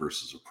project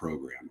versus a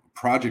program. A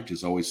project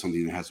is always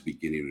something that has a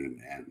beginning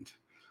and an end.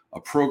 A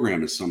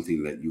program is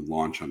something that you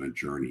launch on a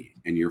journey,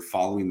 and you're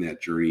following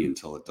that journey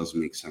until it doesn't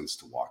make sense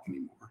to walk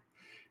anymore.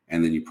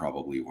 And then you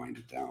probably wind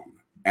it down.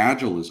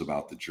 Agile is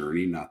about the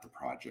journey, not the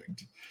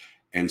project.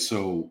 And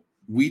so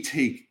we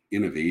take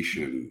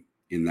innovation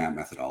in that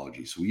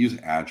methodology. So we use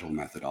Agile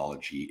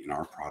methodology in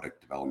our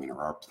product development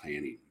or our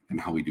planning and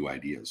how we do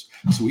ideas.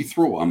 So we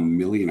throw a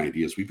million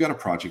ideas. We've got a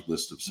project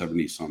list of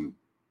 70 some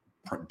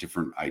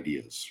different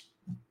ideas,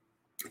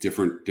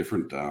 different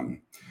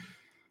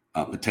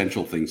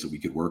potential things that we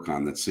could work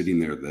on that's sitting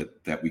there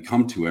that we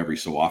come to every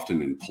so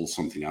often and pull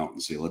something out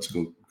and say, let's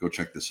go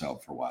check this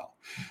out for a while.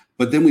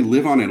 But then we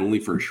live on it only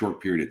for a short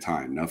period of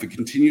time. Now, if it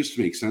continues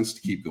to make sense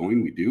to keep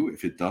going, we do.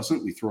 If it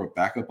doesn't, we throw it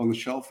back up on the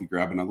shelf. We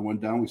grab another one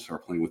down. We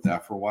start playing with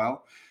that for a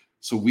while.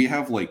 So we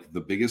have like the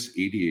biggest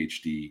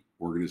ADHD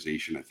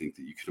organization, I think,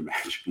 that you can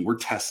imagine. We're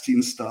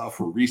testing stuff,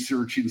 we're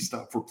researching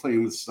stuff, we're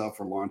playing with stuff,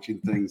 we're launching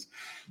things,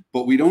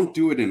 but we don't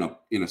do it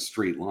in a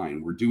straight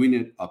line. We're doing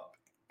it up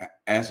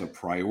as a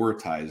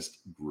prioritized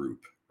group,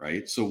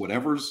 right? So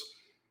whatever's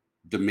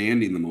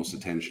demanding the most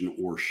attention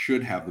or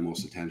should have the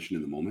most attention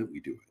in the moment, we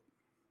do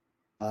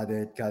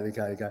it. Got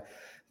it.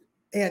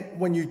 And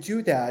when you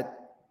do that,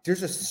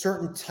 there's a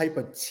certain type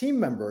of team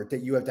member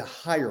that you have to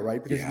hire,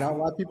 right? Because not a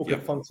lot of people can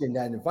function in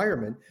that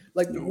environment.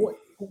 Like,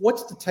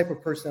 what's the type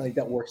of personality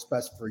that works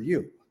best for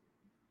you?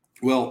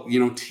 Well,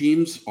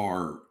 teams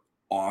are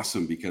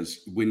awesome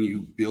because when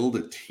you build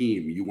a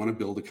team, you want to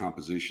build a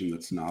composition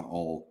that's not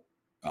all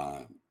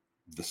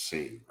the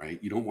same, right?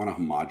 You don't want a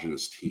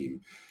homogenous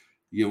team.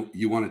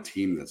 You want a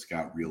team that's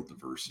got real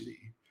diversity.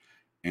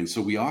 And so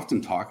we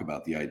often talk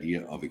about the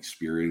idea of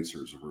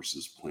experiencers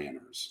versus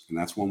planners. And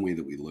that's one way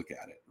that we look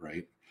at it,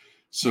 right?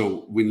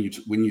 So when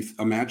you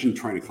imagine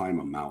trying to climb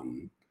a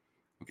mountain,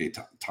 okay,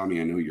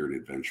 Tommy, I know you're an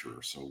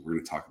adventurer, so we're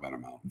going to talk about a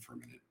mountain for a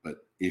minute.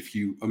 But if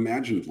you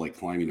imagine like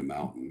climbing a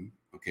mountain,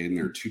 okay, and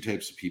there are two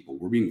types of people.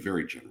 We're being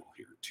very general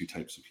here. Two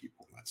types of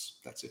people.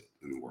 That's it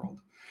in the world.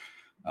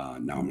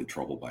 Now I'm in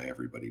trouble by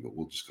everybody, but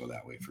we'll just go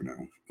that way for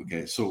now.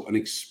 Okay, so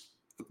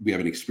we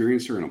have an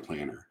experiencer and a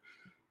planner.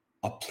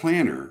 A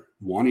planner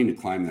wanting to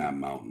climb that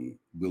mountain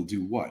will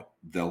do what?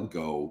 They'll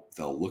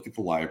look at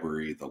the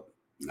library.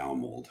 Now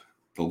I'm old.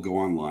 They'll go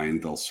online,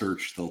 they'll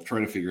search, they'll try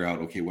to figure out,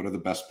 okay, what are the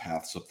best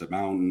paths up the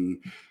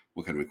mountain?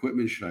 What kind of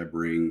equipment should I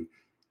bring?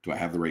 Do I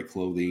have the right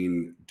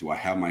clothing? Do I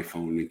have my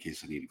phone in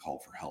case I need to call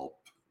for help,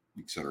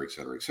 et cetera, et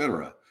cetera, et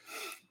cetera.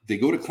 They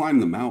go to climb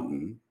the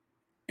mountain.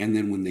 And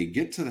then when they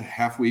get to the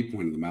halfway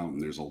point of the mountain,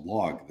 there's a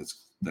log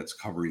that's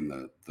covering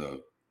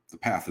the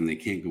path, and they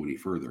can't go any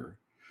further.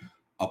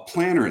 A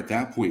planner at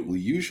that point will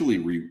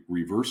usually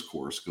reverse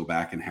course, go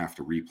back and have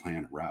to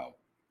replan a route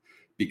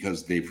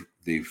because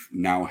they've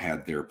now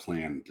had their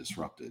plan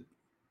disrupted.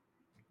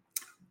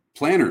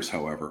 Planners,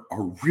 however,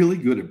 are really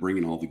good at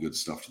bringing all the good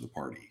stuff to the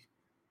party.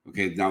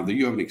 Okay, now that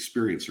you have an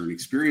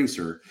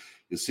experiencer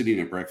is sitting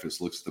at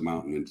breakfast, looks at the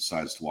mountain, and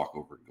decides to walk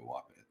over and go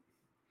up it.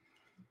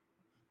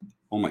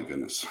 Oh my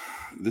goodness,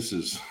 this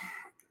is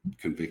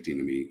convicting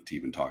to me to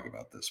even talk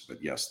about this.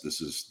 But yes,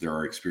 there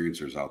are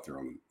experiencers out there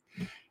on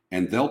them,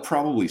 and they'll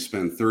probably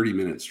spend 30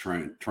 minutes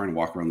trying to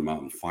walk around the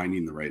mountain,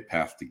 finding the right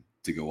path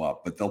to go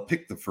up. But they'll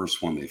pick the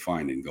first one they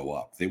find and go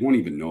up. They won't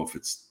even know if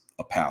it's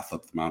a path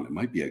up the mountain. It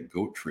might be a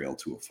goat trail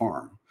to a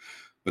farm,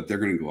 but they're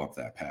going to go up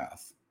that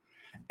path.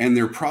 And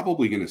they're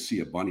probably going to see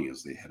a bunny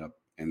as they head up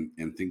and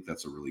think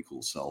that's a really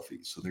cool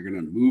selfie. So they're going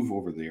to move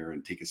over there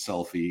and take a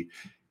selfie,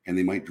 and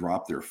they might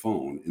drop their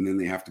phone, and then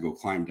they have to go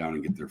climb down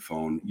and get their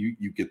phone.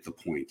 You get the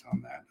point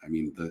on that. I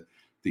mean, the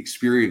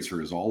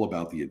experiencer is all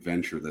about the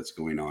adventure that's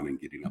going on and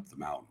getting up the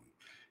mountain.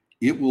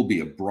 It will be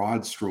a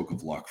broad stroke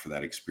of luck for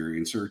that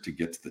experiencer to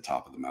get to the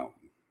top of the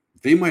mountain.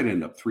 They might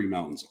end up 3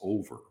 mountains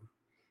over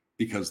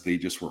because they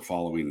just were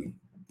following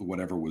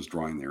whatever was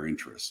drawing their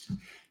interest.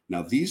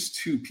 Now, these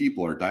two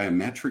people are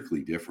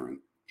diametrically different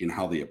in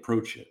how they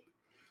approach it.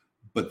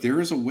 But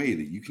there is a way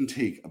that you can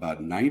take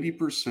about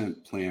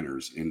 90%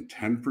 planners and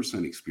 10%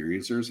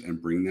 experiencers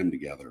and bring them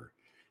together,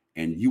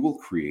 and you will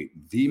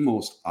create the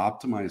most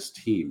optimized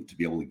team to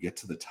be able to get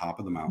to the top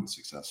of the mountain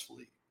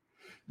successfully,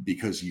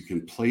 because you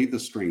can play the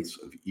strengths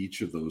of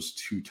each of those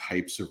two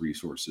types of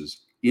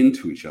resources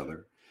into each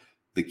other.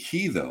 The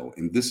key, though,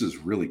 and this is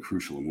really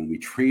crucial, and when we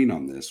train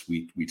on this,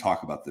 we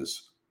talk about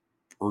this,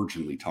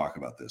 urgently talk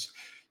about this.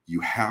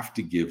 You have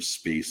to give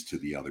space to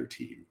the other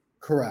team.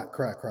 Correct.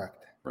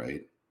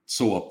 Right?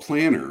 So a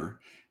planner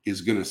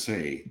is going to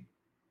say,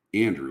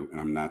 Andrew, and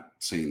I'm not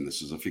saying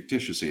this is a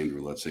fictitious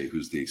Andrew, let's say,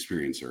 who's the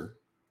experiencer.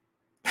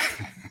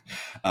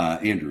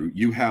 Andrew,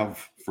 you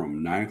have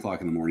from 9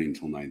 o'clock in the morning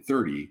until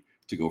 9:30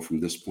 to go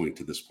from this point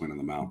to this point on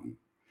the mountain.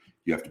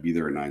 You have to be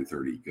there at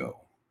 9:30,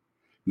 go.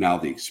 Now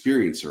the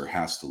experiencer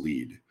has to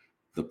lead.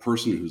 The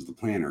person who's the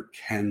planner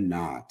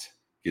cannot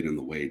get in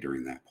the way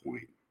during that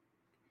point.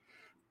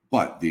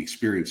 But the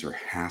experiencer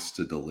has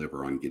to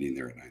deliver on getting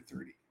there at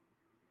 9:30.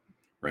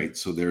 Right?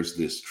 So there's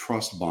this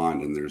trust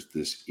bond and there's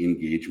this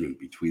engagement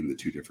between the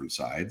two different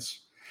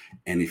sides.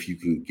 And if you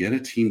can get a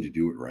team to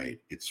do it right,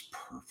 it's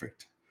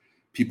perfect.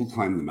 People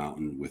climb the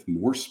mountain with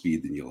more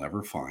speed than you'll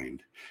ever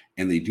find,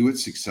 and they do it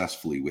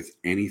successfully with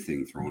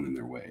anything thrown in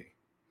their way.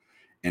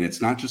 And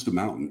it's not just a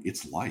mountain,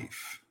 it's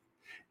life.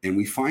 And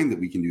we find that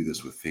we can do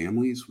this with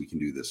families, we can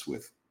do this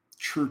with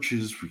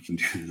churches, we can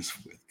do this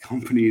with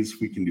companies,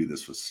 we can do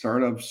this with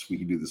startups, we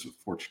can do this with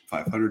Fortune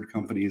 500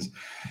 companies.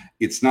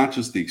 It's not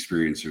just the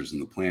experiencers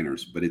and the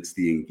planners, but it's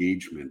the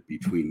engagement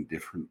between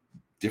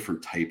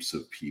different types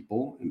of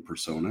people and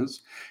personas,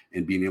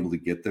 and being able to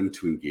get them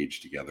to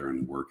engage together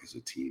and work as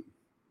a team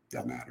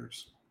that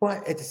matters.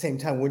 But at the same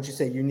time, wouldn't you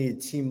say you need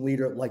a team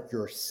leader like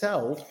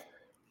yourself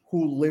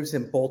who lives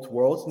in both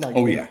worlds? Now,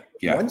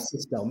 one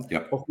system,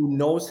 but who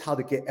knows how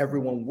to get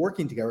everyone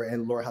working together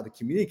and learn how to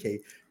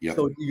communicate.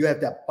 So you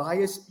have that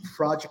biased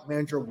project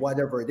manager,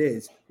 whatever it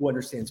is, who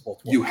understands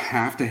both worlds. You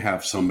have to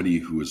have somebody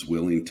who is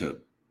willing to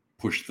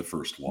push the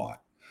first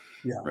watt,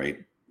 right?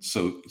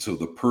 So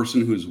the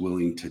person who is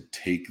willing to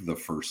take the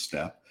first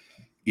step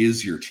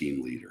is your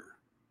team leader.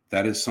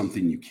 That is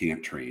something you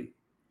can't train.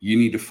 You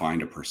need to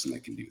find a person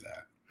that can do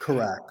that.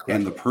 Correct.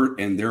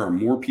 And there are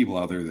more people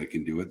out there that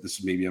can do it.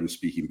 This maybe I'm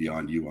speaking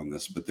beyond you on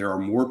this, but there are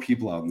more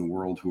people out in the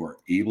world who are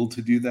able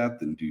to do that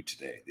than do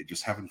today. They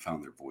just haven't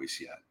found their voice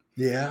yet.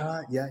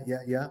 Yeah.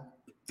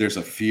 There's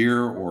a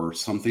fear or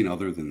something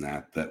other than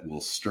that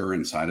will stir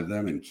inside of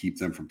them and keep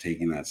them from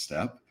taking that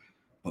step.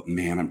 But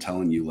man, I'm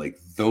telling you, like,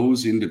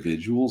 those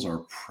individuals are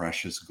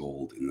precious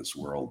gold in this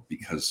world,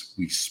 because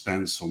we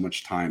spend so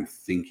much time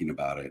thinking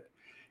about it,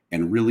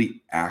 and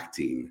really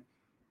acting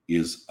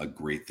is a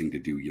great thing to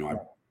do.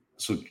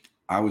 So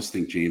I always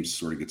think James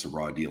sort of gets a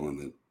raw deal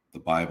in the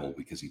Bible,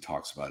 because he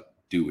talks about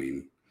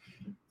doing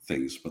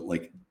things. But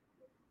like,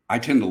 I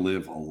tend to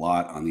live a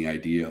lot on the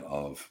idea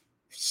of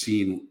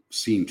seeing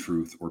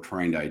truth, or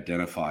trying to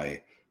identify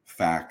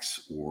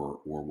facts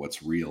or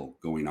what's real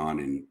going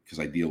on. Because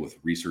I deal with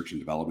research and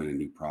development and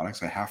new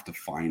products, I have to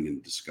find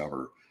and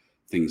discover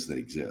things that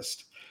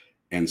exist.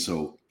 And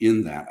so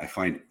in that, I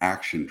find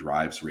action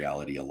drives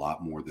reality a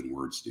lot more than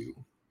words do.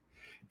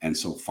 And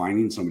so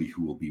finding somebody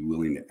who will be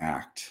willing to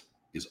act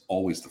is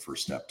always the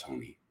first step,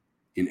 Tony.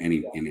 in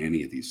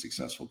any of these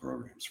successful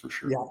programs, for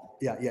sure.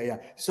 Yeah.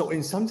 So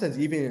in some sense,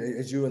 even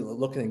as you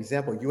look at an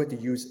example, you had to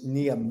use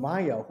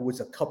Nehemiah, who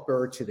was a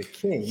cupbearer to the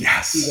king.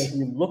 Yes.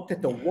 He looked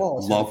at the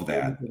walls, Love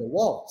that. the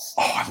walls.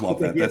 Oh, I love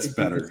that. That's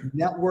better.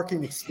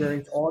 Networking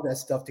experience, all that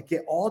stuff to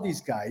get all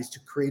these guys to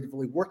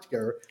creatively work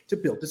together to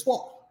build this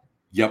wall.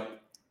 Yep.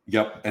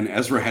 And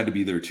Ezra had to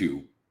be there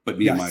too, but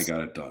Nehemiah got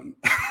it done.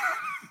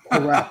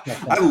 Correct.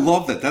 I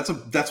love that.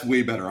 That's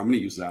way better. I'm going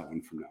to use that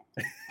one from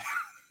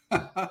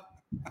now.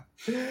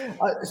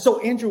 So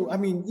Andrew, I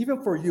mean,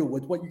 even for you,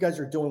 with what you guys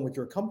are doing with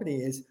your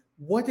company,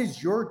 what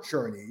is your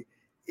journey?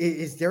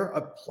 Is there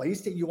a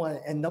place that you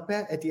want to end up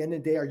at the end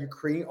of the day? Are you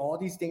creating all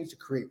these things to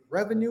create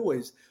revenue?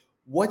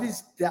 What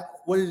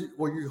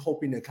are you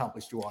hoping to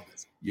accomplish through all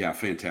this? Yeah,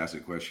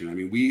 fantastic question. I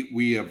mean,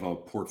 we have a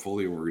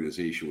portfolio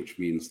organization, which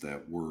means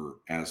that we're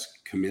as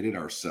committed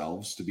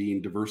ourselves to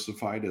being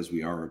diversified as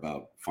we are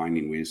about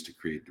finding ways to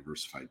create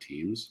diversified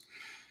teams.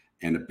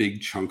 And a big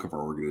chunk of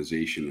our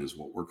organization is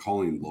what we're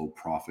calling low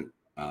profit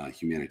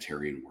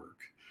humanitarian work.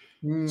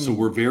 So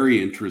we're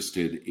very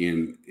interested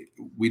in,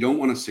 we don't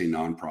want to say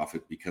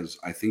nonprofit because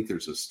I think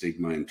there's a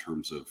stigma in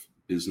terms of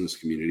business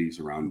communities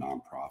around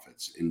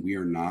nonprofits. And we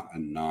are not a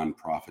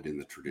nonprofit in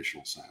the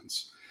traditional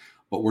sense.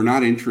 But we're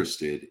not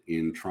interested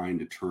in trying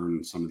to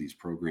turn some of these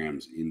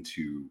programs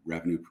into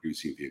revenue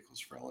producing vehicles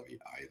for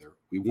Elevate either.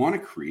 We want to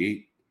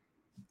create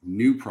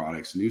new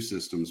products, new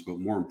systems, but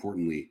more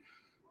importantly,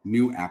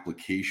 new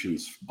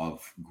applications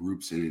of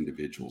groups and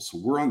individuals. So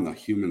we're on the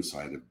human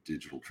side of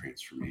digital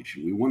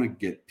transformation. We want to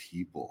get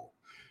people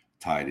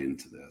tied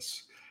into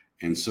this.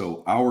 And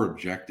so our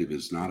objective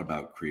is not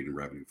about creating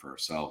revenue for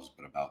ourselves,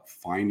 but about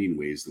finding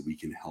ways that we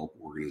can help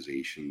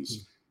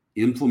organizations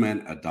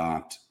implement,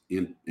 adopt,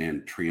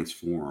 and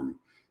transform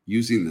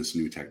using this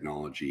new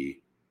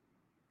technology.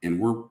 And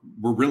we're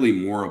really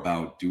more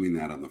about doing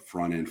that on the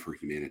front end for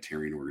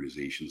humanitarian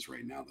organizations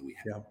right now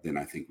than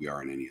I think we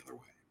are in any other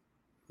way.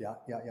 Yeah.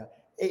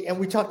 And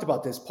we talked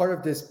about this. Part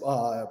of this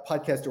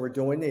podcast that we're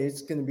doing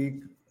is going to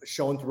be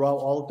shown throughout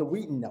all of the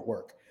Wheaton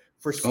network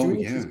for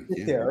students to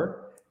sit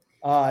there.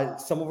 You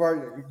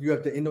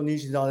have the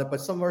Indonesians on it, but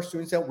some of our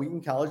students at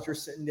Wheaton College are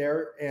sitting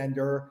there and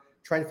they're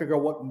trying to figure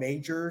out what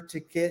major to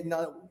get.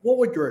 Now, what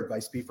would your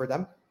advice be for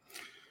them?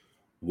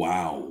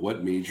 Wow,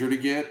 what major to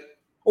get?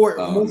 Or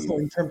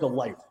mostly in terms of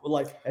life,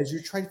 like as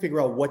you try to figure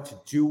out what to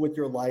do with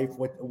your life,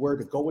 where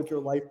to go with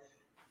your life.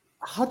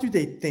 How do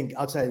they think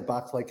outside the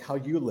box, like how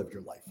you lived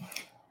your life?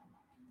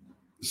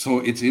 So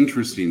it's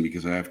interesting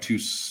because I have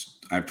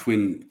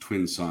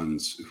twin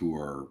sons who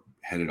are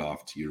headed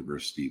off to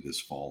university this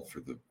fall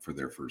for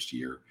their first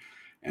year.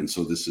 And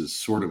so this is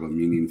sort of a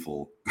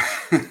meaningful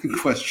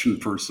question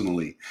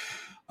personally,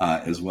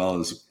 as well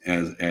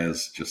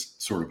as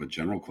just sort of a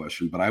general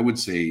question. But I would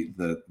say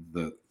that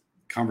the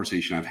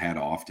conversation I've had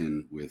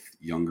often with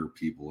younger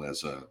people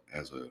as a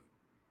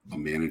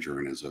manager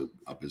and as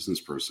a business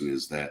person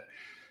is that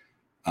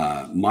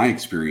my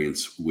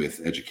experience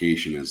with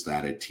education is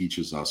that it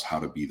teaches us how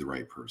to be the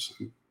right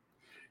person.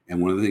 And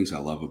one of the things I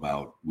love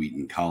about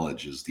Wheaton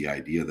College is the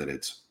idea that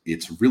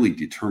it's really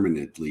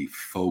determinedly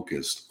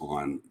focused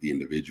on the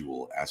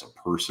individual as a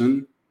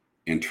person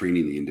and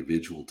training the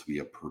individual to be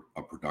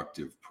a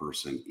productive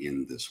person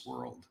in this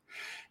world.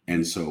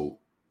 And so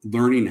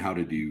learning how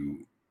to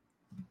do,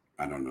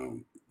 I don't know,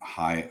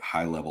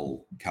 high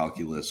level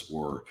calculus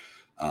or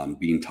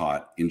being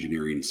taught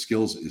engineering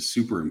skills is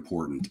super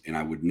important. And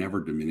I would never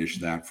diminish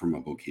that from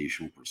a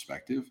vocational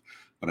perspective.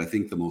 But I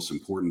think the most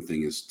important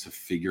thing is to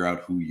figure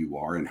out who you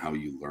are and how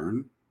you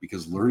learn,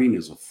 because learning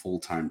is a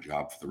full-time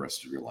job for the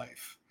rest of your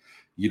life.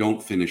 You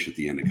don't finish at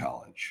the end of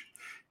college.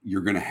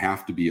 You're going to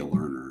have to be a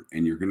learner,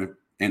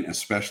 and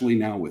especially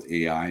now with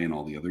AI and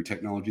all the other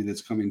technology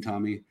that's coming,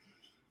 Tommy,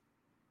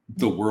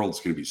 the world's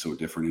going to be so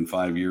different in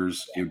 5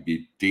 years. It would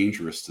be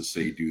dangerous to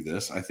say, do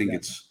this. I think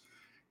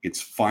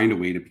it's find a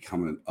way to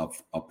become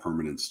a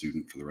permanent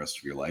student for the rest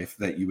of your life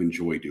that you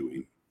enjoy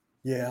doing.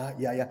 Yeah.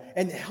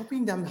 And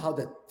helping them how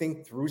to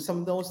think through some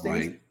of those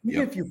things. Right.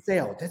 Even if you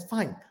fail, that's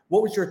fine.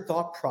 What was your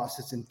thought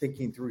process in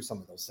thinking through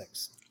some of those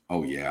things?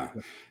 Oh, yeah.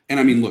 And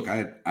I mean, look,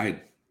 I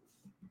had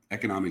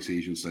economics,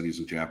 Asian studies,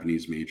 and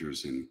Japanese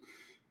majors in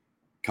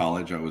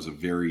college. I was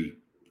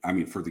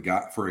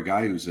for a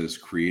guy who's as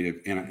creative,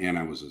 and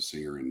I was a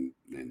singer and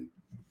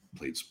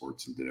played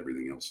sports and did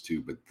everything else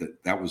too. But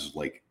that was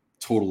like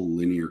total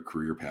linear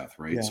career path,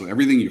 right? Yeah. So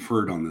everything you've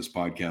heard on this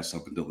podcast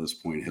up until this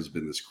point has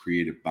been this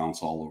creative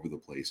bounce all over the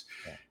place.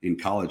 Yeah. In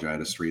college, I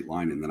had a straight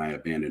line, and then I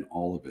abandoned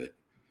all of it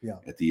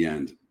at the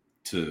end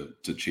to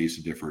chase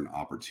a different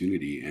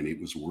opportunity, and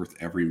it was worth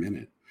every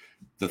minute.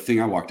 The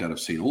thing I walked out of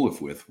St.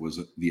 Olaf with was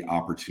the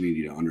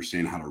opportunity to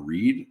understand how to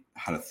read,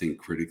 how to think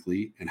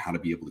critically, and how to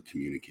be able to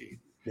communicate.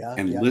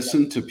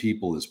 Listen to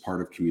people as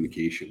part of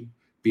communication,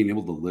 being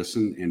able to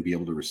listen and be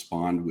able to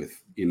respond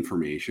with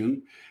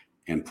information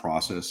and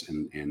process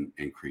and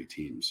create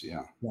teams.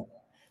 Yeah.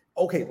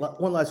 Okay.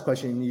 One last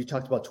question. You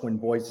talked about twin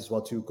boys as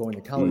well too, going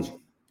to college.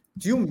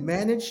 Do you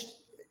manage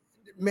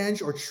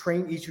manage or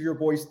train each of your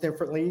boys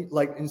differently,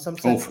 like in some Oh,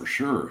 sense? for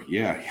sure.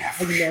 Yeah,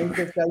 How for do you manage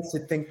sure. those guys to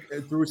think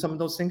through some of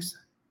those things?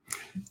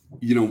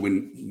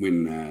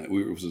 It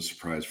was a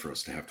surprise for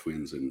us to have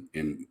twins,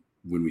 and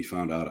when we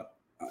found out,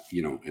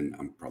 and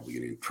I'm probably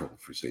getting in trouble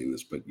for saying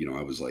this, but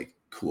I was like,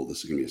 cool,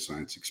 this is gonna be a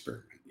science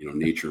experiment,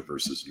 nature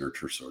versus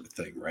nurture sort of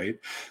thing, right?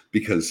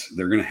 Because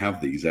they're gonna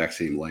have the exact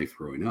same life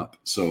growing up.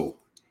 So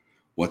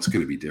what's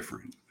gonna be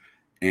different?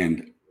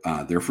 And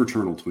they're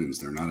fraternal twins.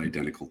 They're not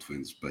identical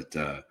twins, but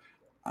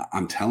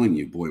I'm telling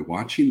you, boy,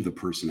 watching the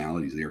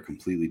personalities, they are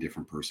completely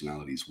different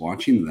personalities.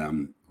 Watching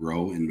them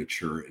grow and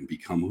mature and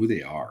become who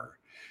they are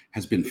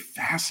has been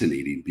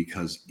fascinating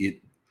because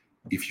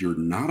if you're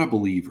not a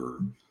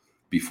believer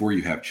before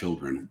you have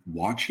children,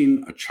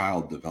 watching a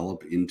child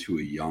develop into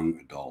a young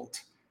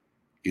adult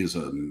is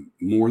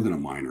more than a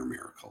minor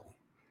miracle.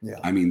 Yeah.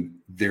 I mean,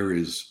 there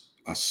is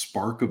a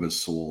spark of a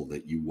soul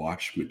that you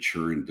watch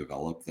mature and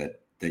develop that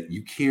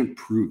you can't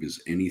prove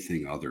is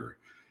anything other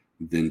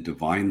than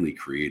divinely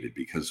created,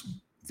 because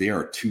they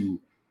are two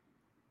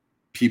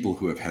people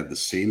who have had the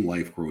same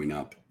life growing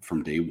up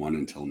from day one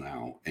until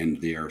now,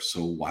 and they are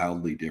so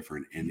wildly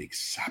different and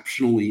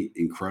exceptionally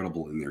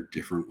incredible in their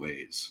different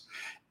ways.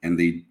 And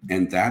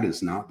that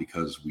is not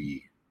because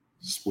we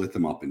split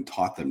them up and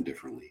taught them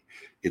differently.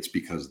 It's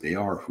because they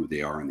are who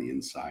they are on the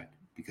inside,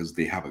 because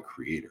they have a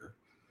creator.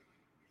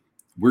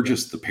 We're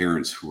just the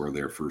parents who are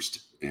their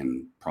first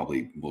and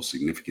probably most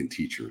significant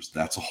teachers.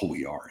 That's all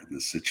we are in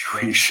this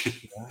situation.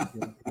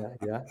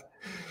 Yeah.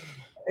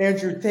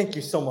 Andrew, thank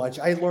you so much.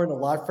 I learned a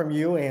lot from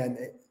you. And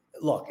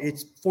look,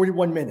 it's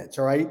 41 minutes,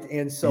 all right?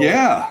 And so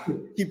Yeah.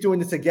 keep doing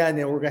this again,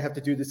 and we're going to have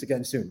to do this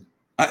again soon.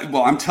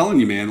 Well, I'm telling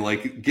you, man,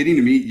 like getting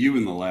to meet you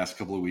in the last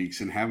couple of weeks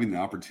and having the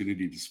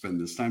opportunity to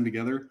spend this time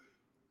together,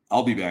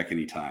 I'll be back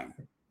anytime.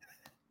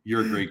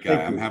 You're a great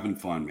guy. I'm having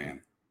fun,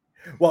 man.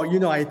 Well,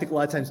 I think a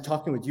lot of times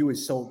talking with you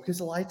is because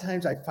a lot of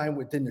times I find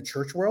within the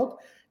church world,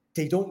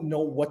 they don't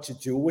know what to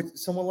do with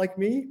someone like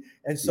me.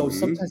 And so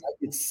sometimes I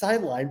get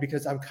sidelined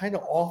because I'm kind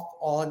of off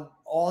on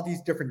all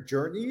these different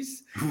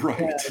journeys.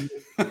 Right. And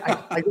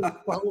I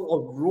don't follow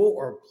a rule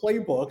or a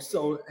playbook.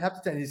 So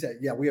half the time he said,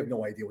 yeah, we have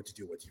no idea what to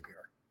do with you here.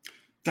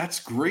 That's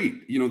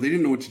great. They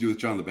didn't know what to do with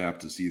John the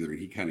Baptist either. And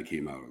he kind of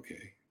came out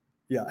okay.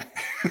 Yeah.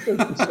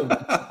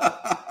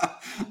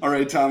 All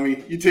right,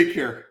 Tommy, you take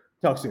care.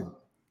 Talk soon.